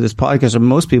who's listening to this podcast, or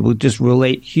most people, just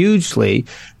relate hugely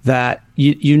that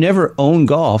you never own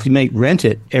golf. You might rent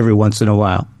it every once in a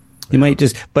while. You might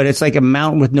but it's like a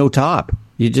mountain with no top.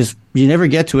 You never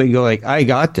get to it and go like, I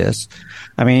got this.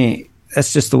 I mean,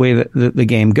 that's just the way that the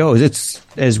game goes. It's,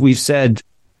 as we've said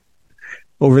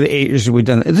over the 8 years that we've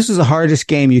done, this is the hardest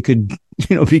game you could,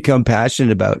 become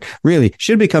passionate about. Really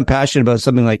should become passionate about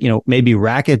something like, maybe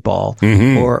racquetball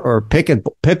or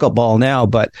pickleball now.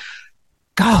 But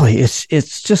golly,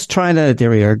 it's just trying to, there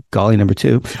we are, golly number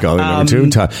two. Golly number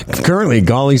two. Currently,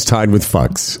 golly's tied with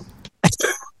fucks.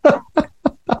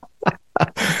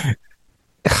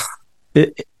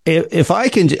 If I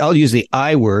can, I'll use the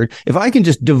I word. If I can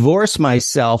just divorce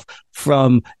myself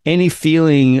from any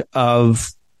feeling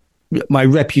of my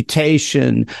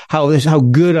reputation, how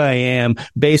good I am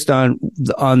based on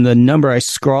the number I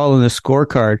scrawl in the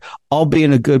scorecard, I'll be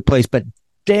in a good place. But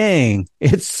dang,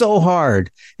 it's so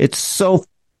hard. It's so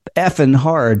effing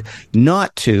hard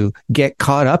not to get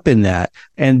caught up in that.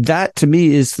 And that to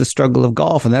me is the struggle of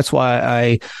golf. And that's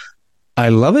why I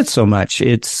love it so much.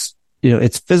 It's,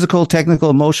 it's physical, technical,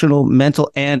 emotional,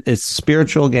 mental, and it's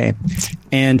spiritual game.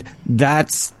 And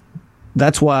that's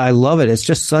why I love it. It's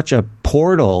just such a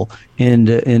portal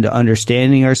into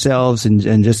understanding ourselves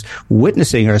and just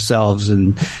witnessing ourselves.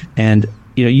 And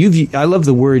I love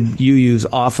the word you use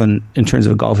often in terms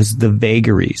of golf is the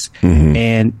vagaries. Mm-hmm.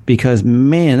 And because,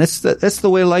 man, that's the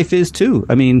way life is too.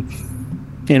 I mean,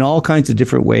 in all kinds of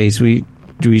different ways. We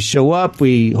show up,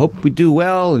 we hope we do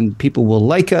well, and people will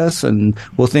like us, and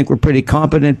we'll think we're pretty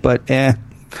competent, but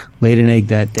laid an egg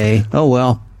that day. Oh,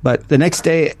 well. But the next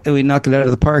day, we knock it out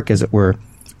of the park, as it were.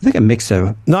 I think a mix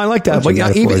of... No, I like that. But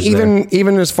yeah,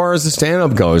 even as far as the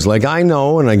stand-up goes, like I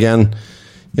know, and again,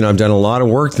 I've done a lot of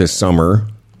work this summer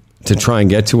to try and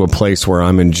get to a place where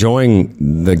I'm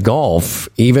enjoying the golf,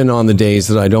 even on the days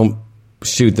that I don't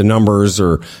shoot the numbers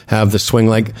or have the swing.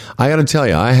 Like, I got to tell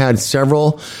you, I had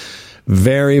several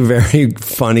very, very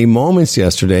funny moments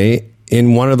yesterday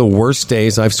in one of the worst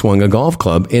days I've swung a golf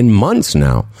club in months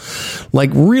now.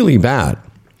 Like, really bad.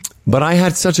 But I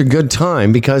had such a good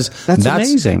time because that's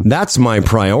amazing. That's my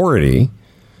priority.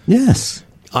 Yes.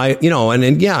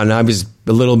 And I was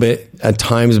a little bit at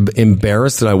times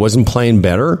embarrassed that I wasn't playing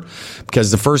better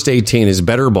because the first 18 is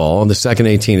better ball and the second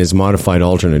 18 is modified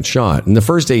alternate shot. And the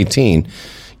first 18,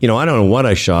 I don't know what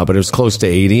I shot, but it was close to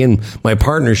 80 and my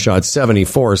partner shot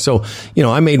 74. So,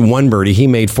 I made one birdie, he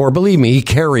made 4. Believe me, he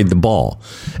carried the ball.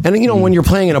 And, when you're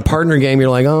playing in a partner game, you're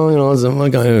like, I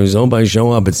hope I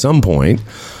show up at some point.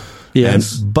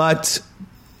 Yes. But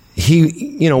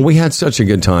we had such a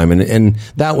good time, and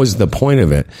that was the point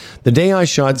of it. The day I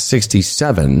shot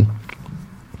 67,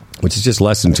 which is just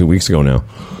less than 2 weeks ago now,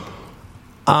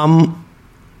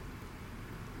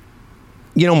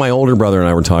 my older brother and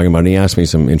I were talking about it, and he asked me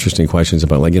some interesting questions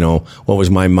about, like, what was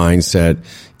my mindset?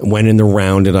 When in the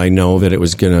round did I know that it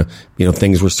was going to,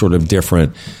 things were sort of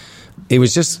different? It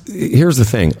was just, here's the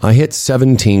thing. I hit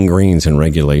 17 greens in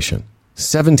regulation.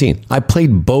 17. I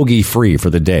played bogey free for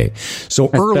the day. So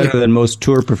that's early, better than most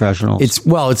tour professionals. It's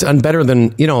better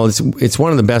than, it's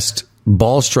one of the best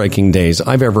ball striking days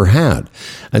I've ever had.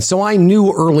 And so I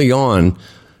knew early on,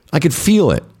 I could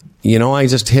feel it. I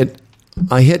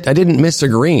didn't miss a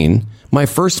green. My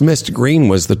first missed green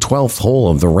was the 12th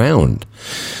hole of the round.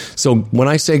 So when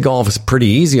I say golf is pretty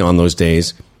easy on those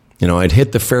days, I'd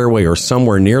hit the fairway or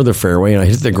somewhere near the fairway, and I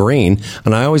hit the green,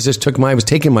 and I always just I was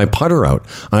taking my putter out.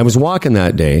 I was walking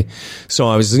that day, so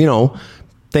I was,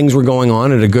 things were going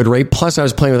on at a good rate. Plus, I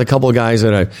was playing with a couple of guys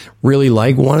that I really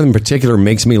like. One of them in particular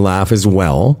makes me laugh as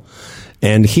well.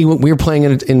 And we were playing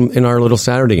in our little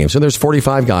Saturday game. So there's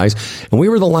 45 guys, and we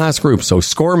were the last group. So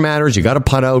score matters. You got to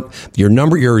putt out.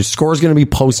 Your score is going to be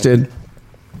posted.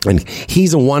 And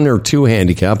he's a 1 or 2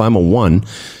 handicap. I'm a 1.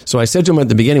 So I said to him at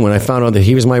the beginning when I found out that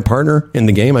he was my partner in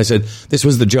the game, I said, this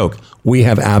was the joke. We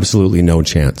have absolutely no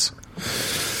chance.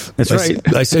 That's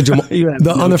right. I said to him,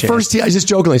 on the first tee, I just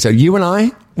jokingly said, you and I,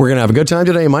 we're going to have a good time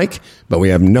today, Mike, but we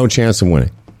have no chance of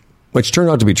winning. Which turned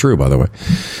out to be true, by the way,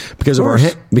 because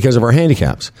of our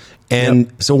handicaps.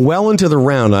 And so well into the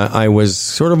round, I was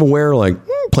sort of aware, like,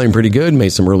 playing pretty good, made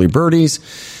some early birdies,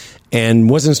 and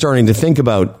wasn't starting to think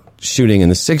about shooting in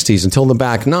the 60s until the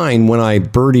back 9 when I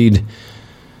birdied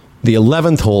the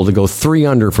 11th hole to go 3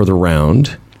 under for the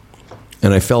round.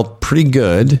 And I felt pretty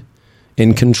good,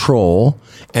 in control.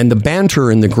 And the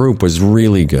banter in the group was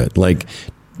really good. Like,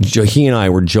 he and I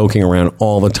were joking around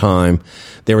all the time.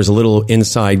 There was a little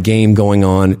inside game going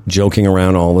on, joking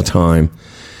around all the time.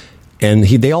 And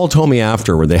they all told me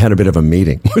afterward they had a bit of a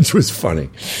meeting, which was funny.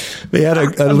 They had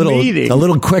a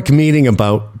little quick meeting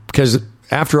because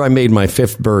after I made my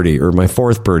 5th birdie or my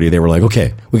 4th birdie, they were like,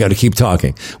 okay, we got to keep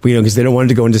talking. Because they don't want it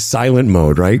to go into silent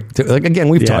mode, right? Like, again,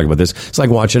 we've talked about this. It's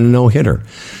like watching a no-hitter.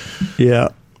 Yeah.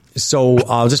 So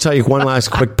I'll just tell you one last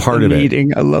quick part of it.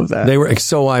 Meeting, I love that.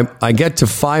 I get to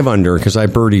 5 under because I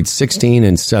birdied 16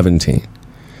 and 17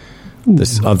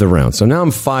 of the round. So now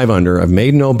I'm 5 under. I've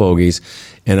made no bogeys,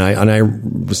 and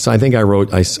I think I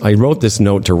wrote this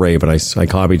note to Ray, but I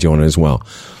copied you on it as well.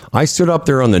 I stood up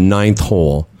there on the 9th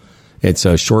hole. It's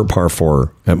a short par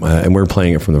 4, and we're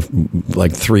playing it from the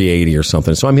 380 or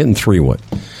something. So I'm hitting 3-wood,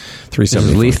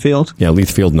 370. Leith Field? Yeah, Leith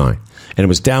Field 9. And it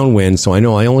was downwind, so I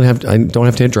know I don't have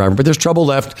to hit driver, but there's trouble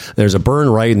left. There's a burn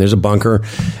right, and there's a bunker.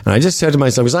 And I just said to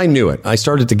myself, because I knew it, I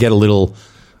started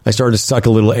to suck a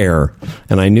little air,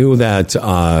 and I knew that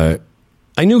I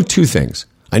I knew two things.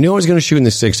 I knew I was going to shoot in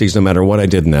the 60s no matter what I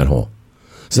did in that hole.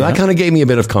 So that kind of gave me a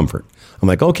bit of comfort. I'm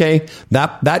like, okay,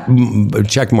 that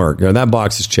check mark, or that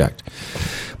box is checked.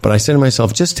 But I said to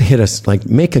myself, just to hit us, like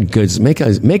make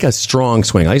a strong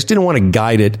swing. I just didn't want to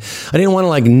guide it. I didn't want to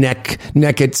like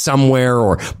neck it somewhere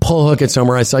or pull hook it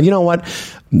somewhere. I said, you know what?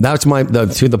 That's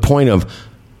to the point of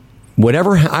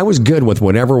whatever. I was good with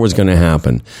whatever was going to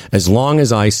happen as long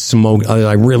as I smoked.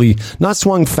 I really not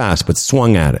swung fast, but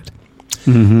swung at it.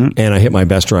 Mm-hmm. And I hit my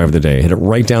best drive of the day. Hit it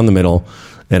right down the middle,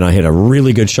 and I hit a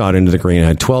really good shot into the green. I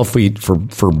had 12 feet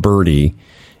for birdie,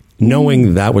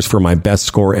 knowing that was for my best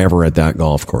score ever at that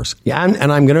golf course. Yeah,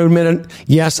 and I'm going to admit it.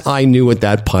 Yes, I knew what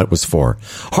that putt was for.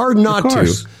 Hard not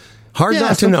to. Hard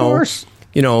not to know. Course.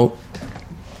 You know,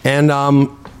 and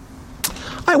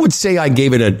I would say I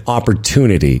gave it an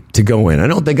opportunity to go in. I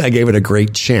don't think I gave it a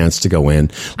great chance to go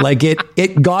in. Like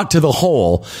it got to the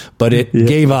hole, but it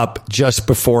gave up just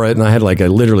before it, and I had like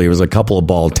literally it was a couple of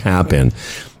ball tap in.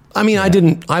 I mean,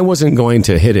 I wasn't going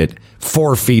to hit it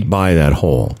 4 feet by that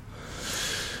hole.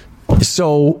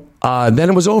 So then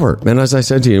it was over. And as I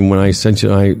said to you, when I sent you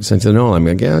the note, I mean,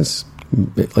 I guess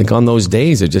like on those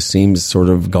days, it just seems sort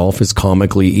of golf is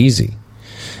comically easy.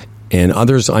 And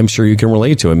others, I'm sure you can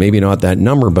relate to it. Maybe not that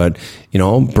number, but, you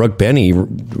know, Brooke Benny,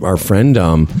 our friend,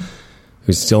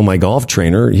 who's still my golf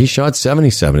trainer, he shot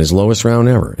 77, his lowest round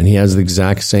ever. And he has the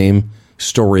exact same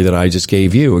story that I just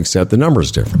gave you, except the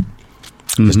number's different.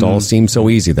 Mm-hmm. Just all seemed so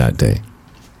easy that day.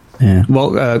 Yeah.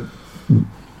 Well,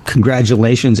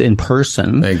 congratulations in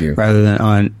person. Thank you. Rather than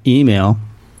on email.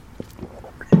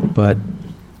 But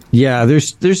yeah,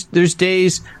 there's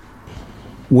days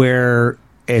where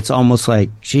it's almost like,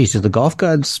 geez, did the golf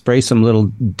gods spray some little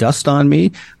dust on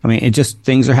me? I mean, it just,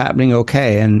 things are happening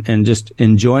okay, and just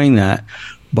enjoying that.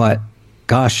 But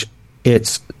gosh,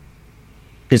 it's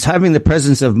having the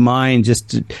presence of mind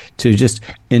just to just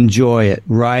enjoy it,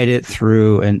 ride it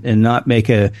through, and not make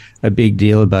a big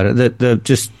deal about it. The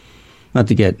just, not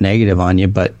to get negative on you,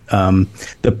 but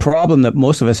the problem that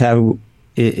most of us have,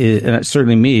 and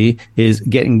certainly me, is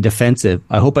getting defensive.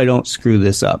 I hope I don't screw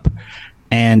this up.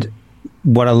 And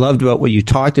what I loved about what you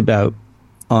talked about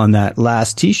on that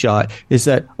last tee shot is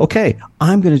that, okay,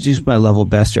 I'm going to do my level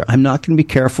best here. I'm not going to be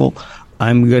careful.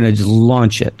 I'm going to just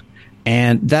launch it.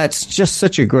 And that's just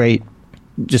such a great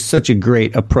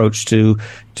approach to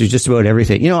just about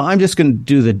everything. You know, I'm just going to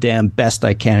do the damn best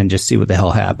I can and just see what the hell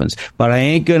happens. But I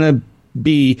ain't going to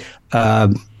be,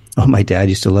 my dad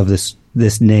used to love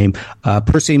this name,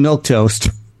 Percy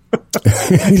Milquetoast.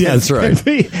 Yeah, that's right.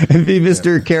 and be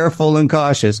Mr. Careful and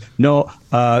cautious. No,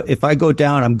 if I go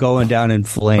down, I'm going down in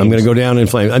flames. I'm going to go down in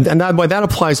flames. And that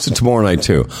applies to tomorrow night,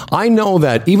 too. I know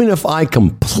that even if I've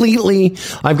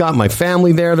got my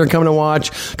family there, they're coming to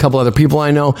watch, a couple other people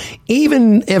I know,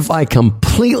 even if I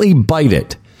completely bite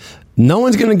it, no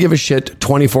one's going to give a shit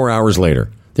 24 hours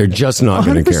later. They're just not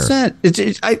going to care.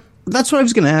 That's what I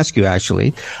was going to ask you,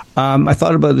 actually. I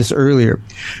thought about this earlier.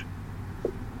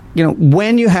 You know,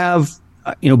 when you have,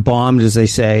 bombed, as they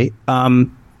say,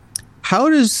 how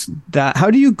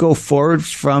do you go forward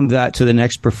from that to the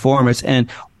next performance? And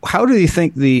how do you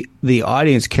think the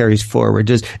audience carries forward?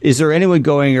 Is there anyone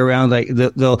going around, like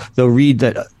they'll read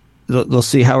that, they'll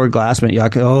see Howard Glassman,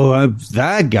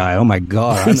 that guy, oh my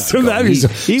God. He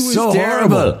was so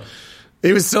terrible. Horrible.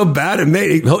 He was so bad.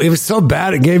 It was so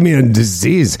bad. It gave me a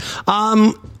disease.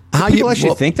 People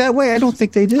actually think that way? I don't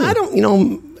think they do. I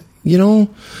don't,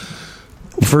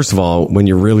 first of all, when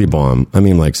you really bomb, I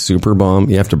mean like super bomb,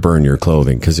 you have to burn your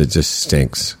clothing because it just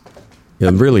stinks.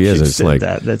 It really is. It's like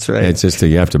that. That's right. It's just that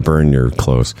you have to burn your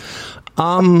clothes.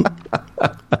 I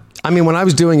mean, when I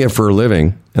was doing it for a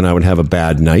living and I would have a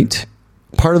bad night,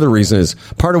 part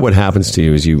of what happens to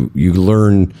you is you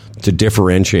learn to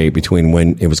differentiate between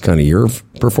when it was kind of your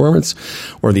performance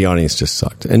or the audience just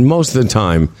sucked. And most of the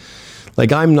time,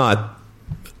 like I'm not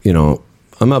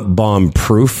bomb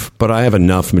proof, but I have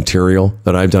enough material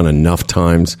that I've done enough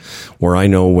times where I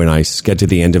know when I get to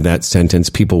the end of that sentence,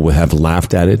 people will have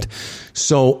laughed at it.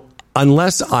 So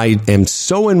unless I am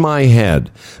so in my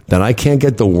head that I can't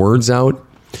get the words out,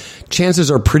 chances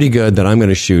are pretty good that I'm going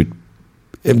to shoot.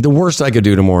 The worst I could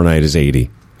do tomorrow night is 80.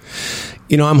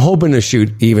 I'm hoping to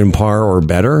shoot even par or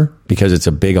better because it's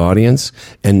a big audience,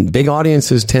 and big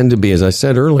audiences tend to be, as I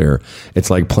said earlier, it's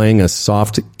like playing a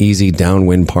soft, easy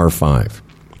downwind par 5.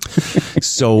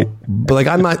 So, but like,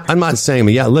 I'm not saying,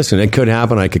 but yeah, listen, it could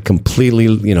happen. I could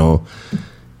completely,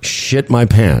 shit my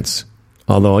pants.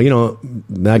 Although,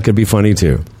 that could be funny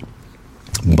too.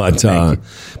 But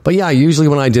yeah, usually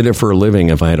when I did it for a living,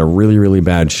 if I had a really, really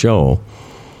bad show,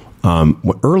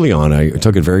 Early on, I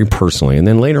took it very personally. And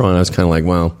then later on, I was kind of like,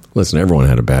 well, listen, everyone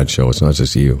had a bad show. It's not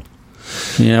just you.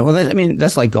 Yeah, well,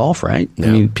 that's like golf, right? Yeah.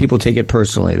 I mean, people take it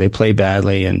personally. They play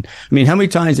badly. And I mean, how many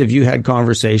times have you had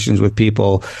conversations with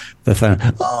people that found,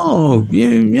 oh,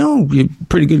 you're a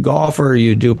pretty good golfer,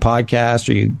 you do a podcast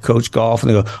or you coach golf, and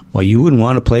they go, well, you wouldn't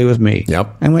want to play with me.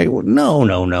 Yep. I'm like, well,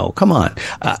 no, come on.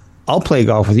 I'll play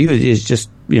golf with you. It's just,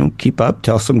 keep up,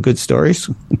 tell some good stories.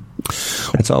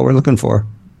 That's all we're looking for.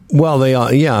 Well, they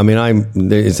are. Yeah, I mean,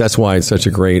 that's why it's such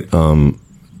a great,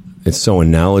 it's so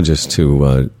analogous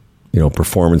to,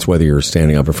 performance, whether you're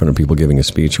standing up in front of people giving a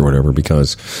speech or whatever,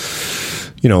 because,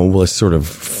 let's sort of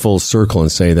full circle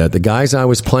and say that the guys I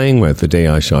was playing with the day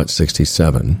I shot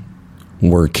 67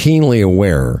 were keenly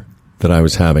aware that I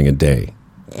was having a day,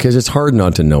 because it's hard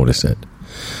not to notice it.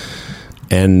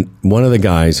 And one of the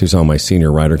guys who's on my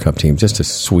senior Ryder Cup team, just a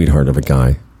sweetheart of a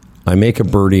guy, I make a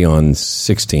birdie on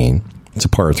 16. It's a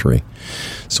par 3.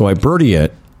 So I birdie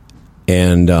it.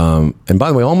 And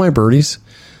by the way, all my birdies,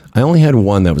 I only had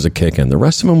one that was a kick-in. The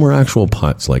rest of them were actual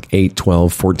putts, like 8,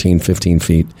 12, 14, 15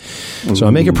 feet. So I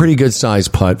make a pretty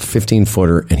good-sized putt,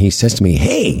 15-footer, and he says to me,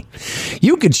 hey,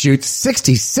 you could shoot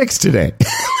 66 today.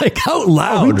 Like, out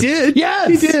loud. Oh, he did? Yes.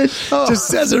 He did. Oh. Just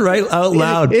says it right out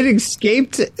loud. It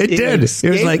escaped. It did. It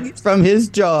was like from his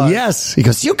jaw. Yes. He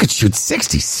goes, you could shoot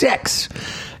 66.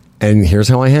 And here's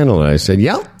how I handled it. I said,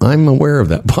 yeah, I'm aware of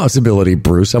that possibility,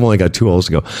 Bruce. I've only got 2 holes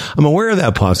to go. I'm aware of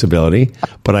that possibility.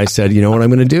 But I said, you know what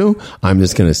I'm going to do? I'm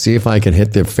just going to see if I can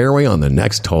hit the fairway on the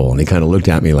next hole. And he kind of looked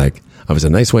at me like, I was a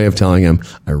nice way of telling him,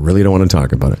 I really don't want to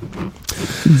talk about it.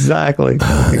 Exactly.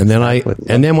 And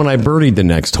then when I birdied the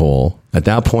next hole, at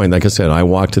that point, like I said, I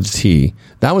walked to the tee.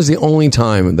 That was the only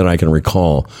time that I can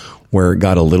recall where it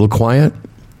got a little quiet,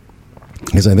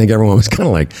 because I think everyone was kind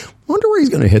of like, wonder where he's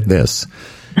going to hit this.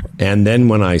 And then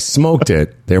when I smoked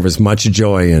it, there was much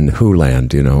joy in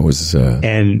Hooland, It was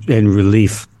and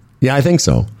relief. Yeah, I think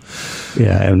so.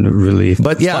 Yeah, and relief.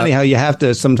 But it's funny how you have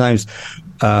to sometimes,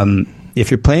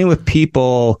 if you're playing with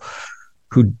people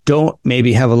who don't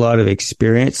maybe have a lot of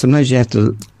experience, sometimes you have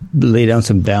to lay down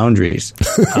some boundaries.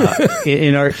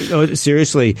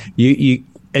 Seriously, you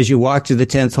as you walk to the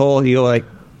 10th hole, you go like,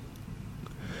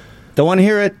 don't want to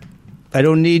hear it. I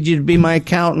don't need you to be my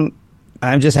accountant.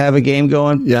 I'm just have a game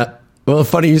going. Yeah. Well,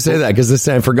 funny you say that, because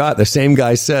I forgot. The same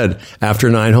guy said after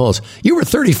 9 holes, you were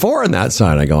 34 on that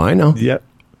side. I go, I know. Yep.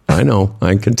 I know.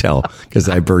 I can tell, because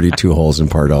I birdied 2 holes and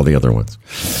parred all the other ones.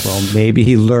 Well, maybe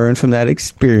he learned from that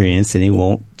experience, and he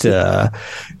won't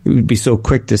be so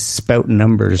quick to spout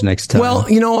numbers next time. Well,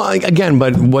 again,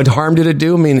 but what harm did it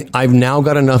do? I mean, I've now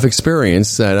got enough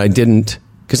experience that I didn't,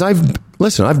 because I've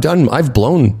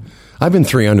been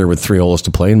 3 under with 3 holes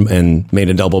to play and made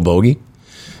a double bogey.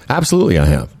 Absolutely, I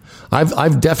have.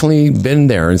 I've definitely been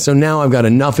there. And so now I've got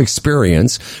enough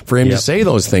experience for him to say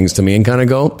those things to me and kind of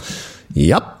go,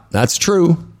 yep, that's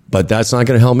true, but that's not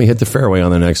going to help me hit the fairway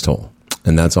on the next hole.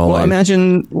 And that's all. Well,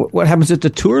 imagine what happens at the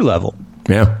tour level.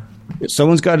 Yeah.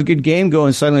 Someone's got a good game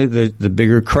going. Suddenly the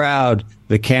bigger crowd,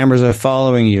 the cameras are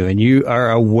following you, and you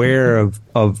are aware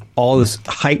of all this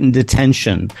heightened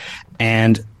attention,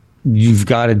 and you've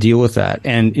got to deal with that.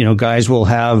 And, guys will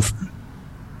have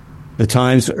the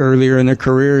times earlier in their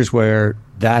careers where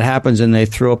that happens and they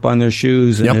throw up on their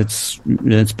shoes, and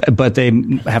but they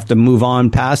have to move on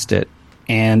past it.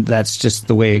 And that's just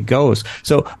the way it goes.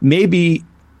 So maybe,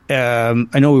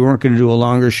 I know we weren't going to do a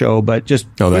longer show, but just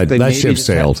that ship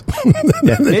sailed.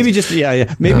 Maybe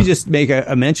just make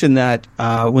a mention that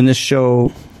when this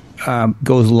show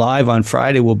goes live on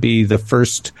Friday will be the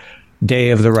first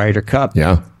day of the Ryder Cup.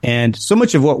 Yeah. And so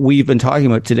much of what we've been talking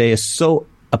about today is so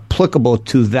applicable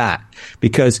to that,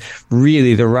 because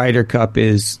really the Ryder Cup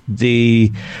is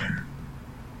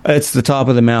it's the top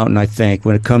of the mountain, I think,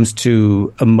 when it comes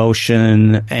to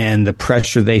emotion and the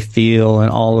pressure they feel and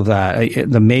all of that.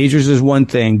 The majors is one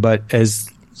thing, but as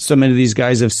so many of these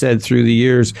guys have said through the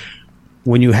years,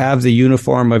 when you have the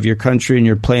uniform of your country and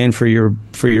you're playing for your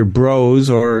bros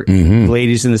or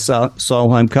ladies in the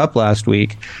Solheim Cup last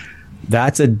week,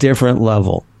 that's a different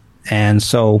level. And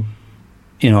so,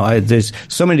 there's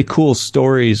so many cool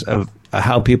stories of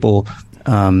how people,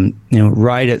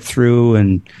 ride it through.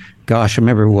 And gosh, I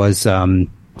remember it was, the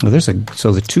 2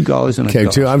 gollies and a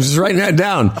gosh. I'm just writing that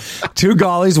down. 2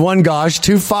 gollies, 1 gosh,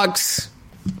 2 fucks.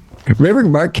 Remember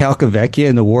Mark Calcavecchia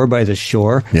in the War by the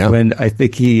Shore? Yeah. When I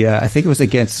think it was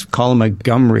against Colin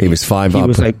Montgomery. He was 5 up. He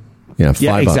was like, 5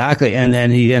 up. Exactly. And then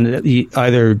he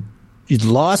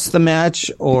lost the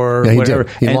match or whatever.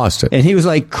 He lost it. And he was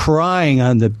like crying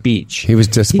on the beach. He was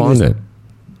despondent.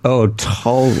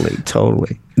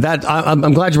 Totally.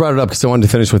 I'm glad you brought it up because I wanted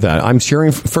to finish with that.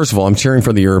 First of all, I'm cheering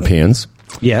for the Europeans.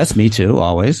 Yes, me too,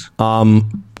 always.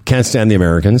 Can't stand the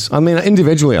Americans. I mean,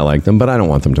 individually I like them, but I don't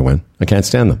want them to win. I can't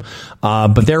stand them.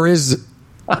 But there is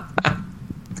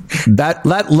that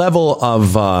level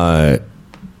of,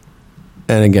 and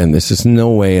again, this is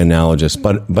no way analogous,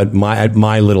 but at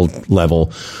my little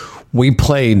level, we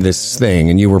played this thing,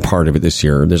 and you were part of it this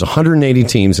year. There's 180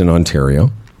 teams in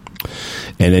Ontario,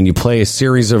 and then you play a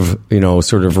series of,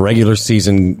 sort of regular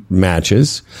season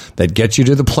matches that get you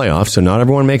to the playoffs. So not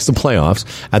everyone makes the playoffs.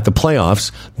 At the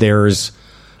playoffs, there's,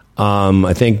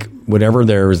 I think,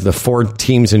 there's the 4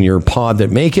 teams in your pod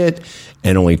that make it,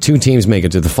 and only 2 teams make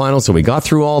it to the finals. So we got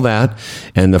through all that,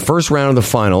 and the first round of the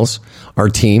finals, our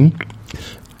team,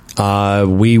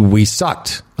 we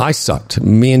sucked. I sucked.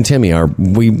 Me and Timmy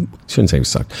we shouldn't say we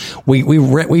sucked.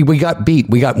 We got beat.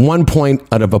 We got 1 point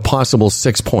out of a possible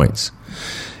 6 points.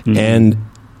 Mm-hmm. And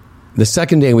the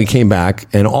second day we came back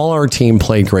and all our team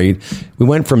played great. We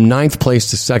went from 9th place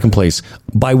to 2nd place.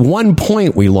 By 1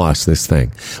 point we lost this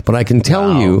thing. But I can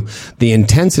tell you the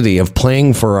intensity of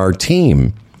playing for our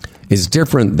team is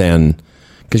different than,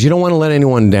 because you don't want to let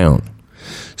anyone down.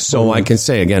 So I can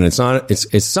say, again,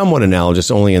 it's somewhat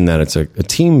analogous only in that it's a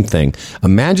team thing.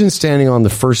 Imagine standing on the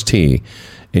first tee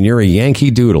and you're a Yankee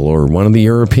Doodle or one of the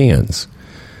Europeans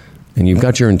and you've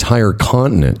got your entire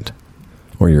continent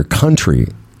or your country.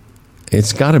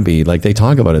 It's got to be, like they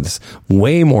talk about it, it's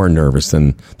way more nervous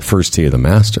than the first tee of the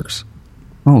Masters.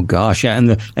 Oh gosh,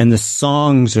 yeah, and the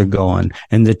songs are going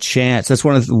and the chants. That's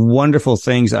one of the wonderful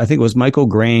things. I think it was Michael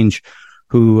Grange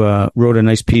who wrote a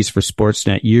nice piece for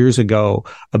Sportsnet years ago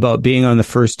about being on the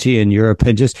first tee in Europe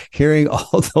and just hearing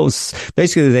all those.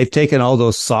 Basically, they've taken all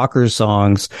those soccer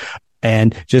songs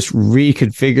and just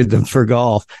reconfigured them for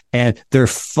golf. And they're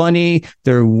funny,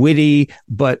 they're witty,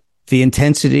 but the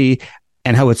intensity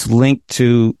and how it's linked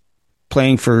to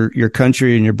playing for your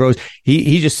country and your bros.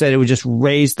 He just said it would just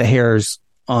raise the hairs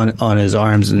on his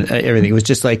arms and everything. It was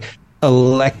just like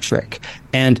electric.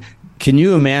 And can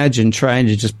you imagine trying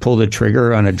to just pull the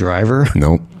trigger on a driver?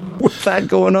 No. With that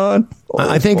going on?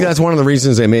 I think that's one of the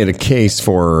reasons they made a case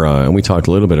for, and we talked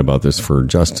a little bit about this, for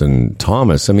Justin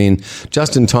Thomas. I mean,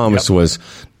 Justin Thomas was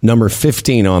number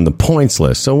 15 on the points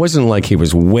list, so it wasn't like he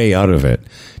was way out of it.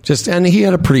 And he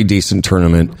had a pretty decent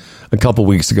tournament. A couple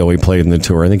weeks ago, he played in the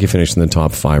tour. I think he finished in the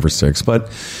top 5 or 6. But,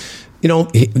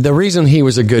 the reason he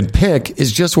was a good pick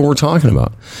is just what we're talking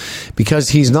about. Because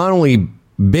he's not only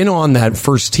been on that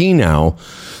first tee now,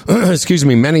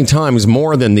 many times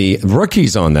more than the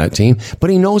rookies on that team,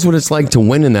 but he knows what it's like to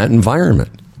win in that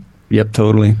environment. Yep,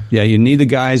 totally. Yeah, you need the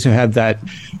guys who have that.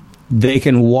 They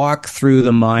can walk through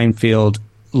the minefield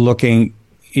looking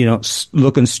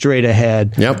straight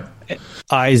ahead. Yep.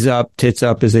 Eyes up, tits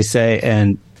up, as they say,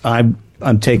 and I'm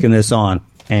taking this on.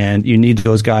 And you need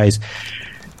those guys.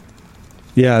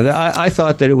 Yeah, I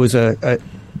thought that it was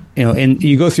and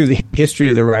you go through the history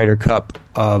of the Ryder Cup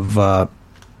of,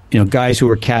 guys who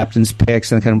were captain's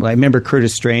picks, and I remember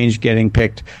Curtis Strange getting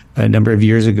picked a number of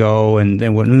years ago, and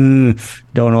then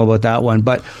don't know about that one.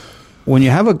 But when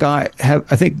you have a guy,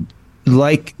 I think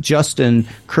like Justin,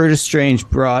 Curtis Strange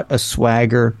brought a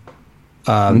swagger,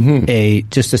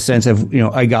 just a sense of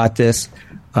I got this,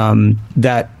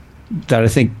 that I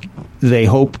think they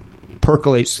hope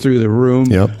percolates through the room,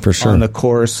 for sure, on the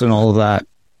course and all of that.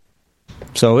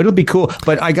 So it'll be cool.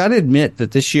 But I got to admit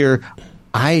that this year,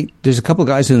 there's a couple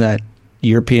guys in that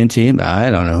European team. I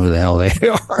don't know who the hell they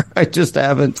are. I just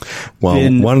haven't. Well,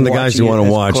 one of the guys you want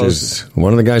to watch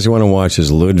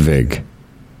is Ludwig.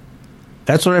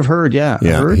 That's what I've heard. Yeah,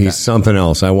 he's something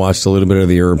else. I watched a little bit of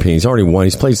the European. He's already won.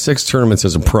 He's played 6 tournaments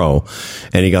as a pro,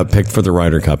 and he got picked for the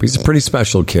Ryder Cup. He's a pretty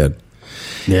special kid.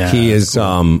 Yeah, he is.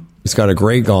 Cool. He's got a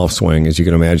great golf swing, as you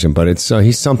can imagine. But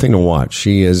he's something to watch.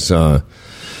 He is.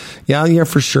 Yeah,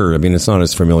 for sure. I mean, it's not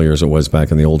as familiar as it was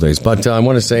back in the old days. But I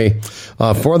want to say,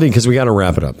 because we got to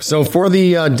wrap it up. So for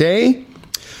the day,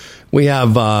 we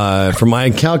have, for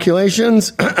my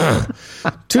calculations, 2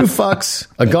 fucks,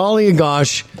 a golly, a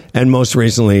gosh, and most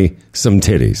recently, some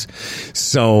titties.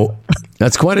 So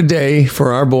that's quite a day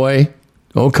for our boy,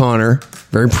 O'Connor.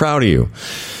 Very proud of you.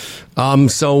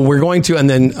 So we're going to, and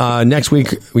then next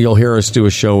week you'll hear us do a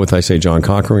show with, John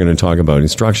Cochran. We're going to talk about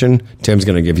instruction. Tim's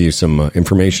going to give you some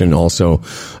information also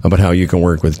about how you can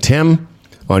work with Tim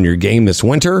on your game this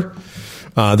winter.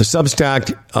 The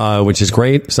Substack, which is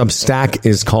great. Substack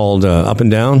is called Up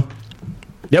and Down.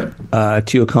 Yep.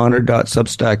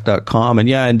 TO'Connor.substack.com. And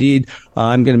yeah, indeed,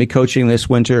 I'm going to be coaching this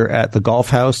winter at the Golf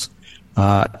House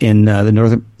in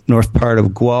the north part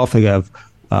of Guelph. I have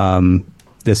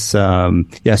this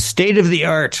state of the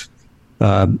art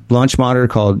launch monitor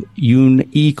called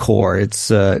Core.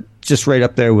 It's just right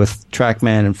up there with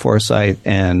TrackMan and Foresight.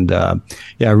 And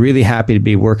really happy to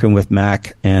be working with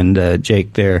Mac and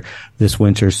Jake there this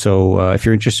winter. So if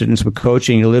you're interested in some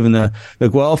coaching, you live in the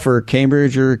Guelph or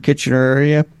Cambridge or Kitchener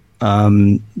area,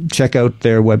 check out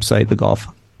their website, the Golf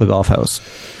House.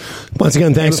 Once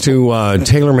again, thanks to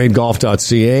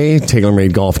TaylorMadeGolf.ca,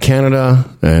 TaylorMade Golf Canada,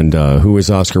 and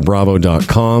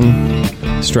whoisoscarbravo.com,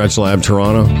 StretchLab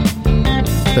Toronto.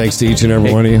 Thanks to each and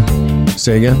every one of you.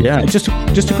 Say again? Yeah, just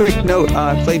a quick note.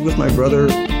 I played with my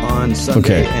brother on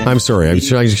Sunday. Okay, I'm sorry.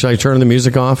 Should I turn the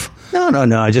music off?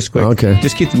 No. Just quick. Okay.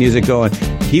 Just keep the music going.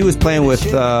 He was playing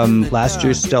with last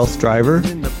year's Stealth driver,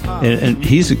 and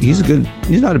he's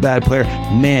not a bad player.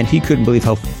 Man, he couldn't believe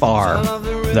how far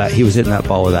that he was hitting that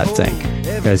ball with that thing.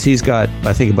 Because he's got,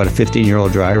 I think, about a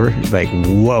 15-year-old driver. He's like,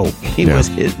 whoa, he was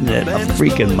hitting it a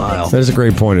freaking mile. That is a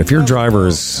great point. If your driver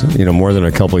is, more than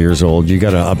a couple years old, you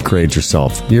got to upgrade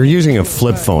yourself. You're using a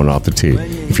flip phone off the tee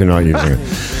if you're not using it.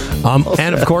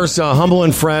 And of course, Humble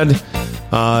and Fred.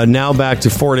 Now back to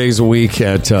 4 days a week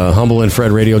at Humble and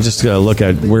Fred Radio. Just look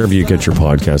at wherever you get your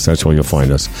podcast. That's where you'll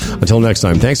find us. Until next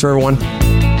time, thanks for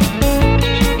everyone.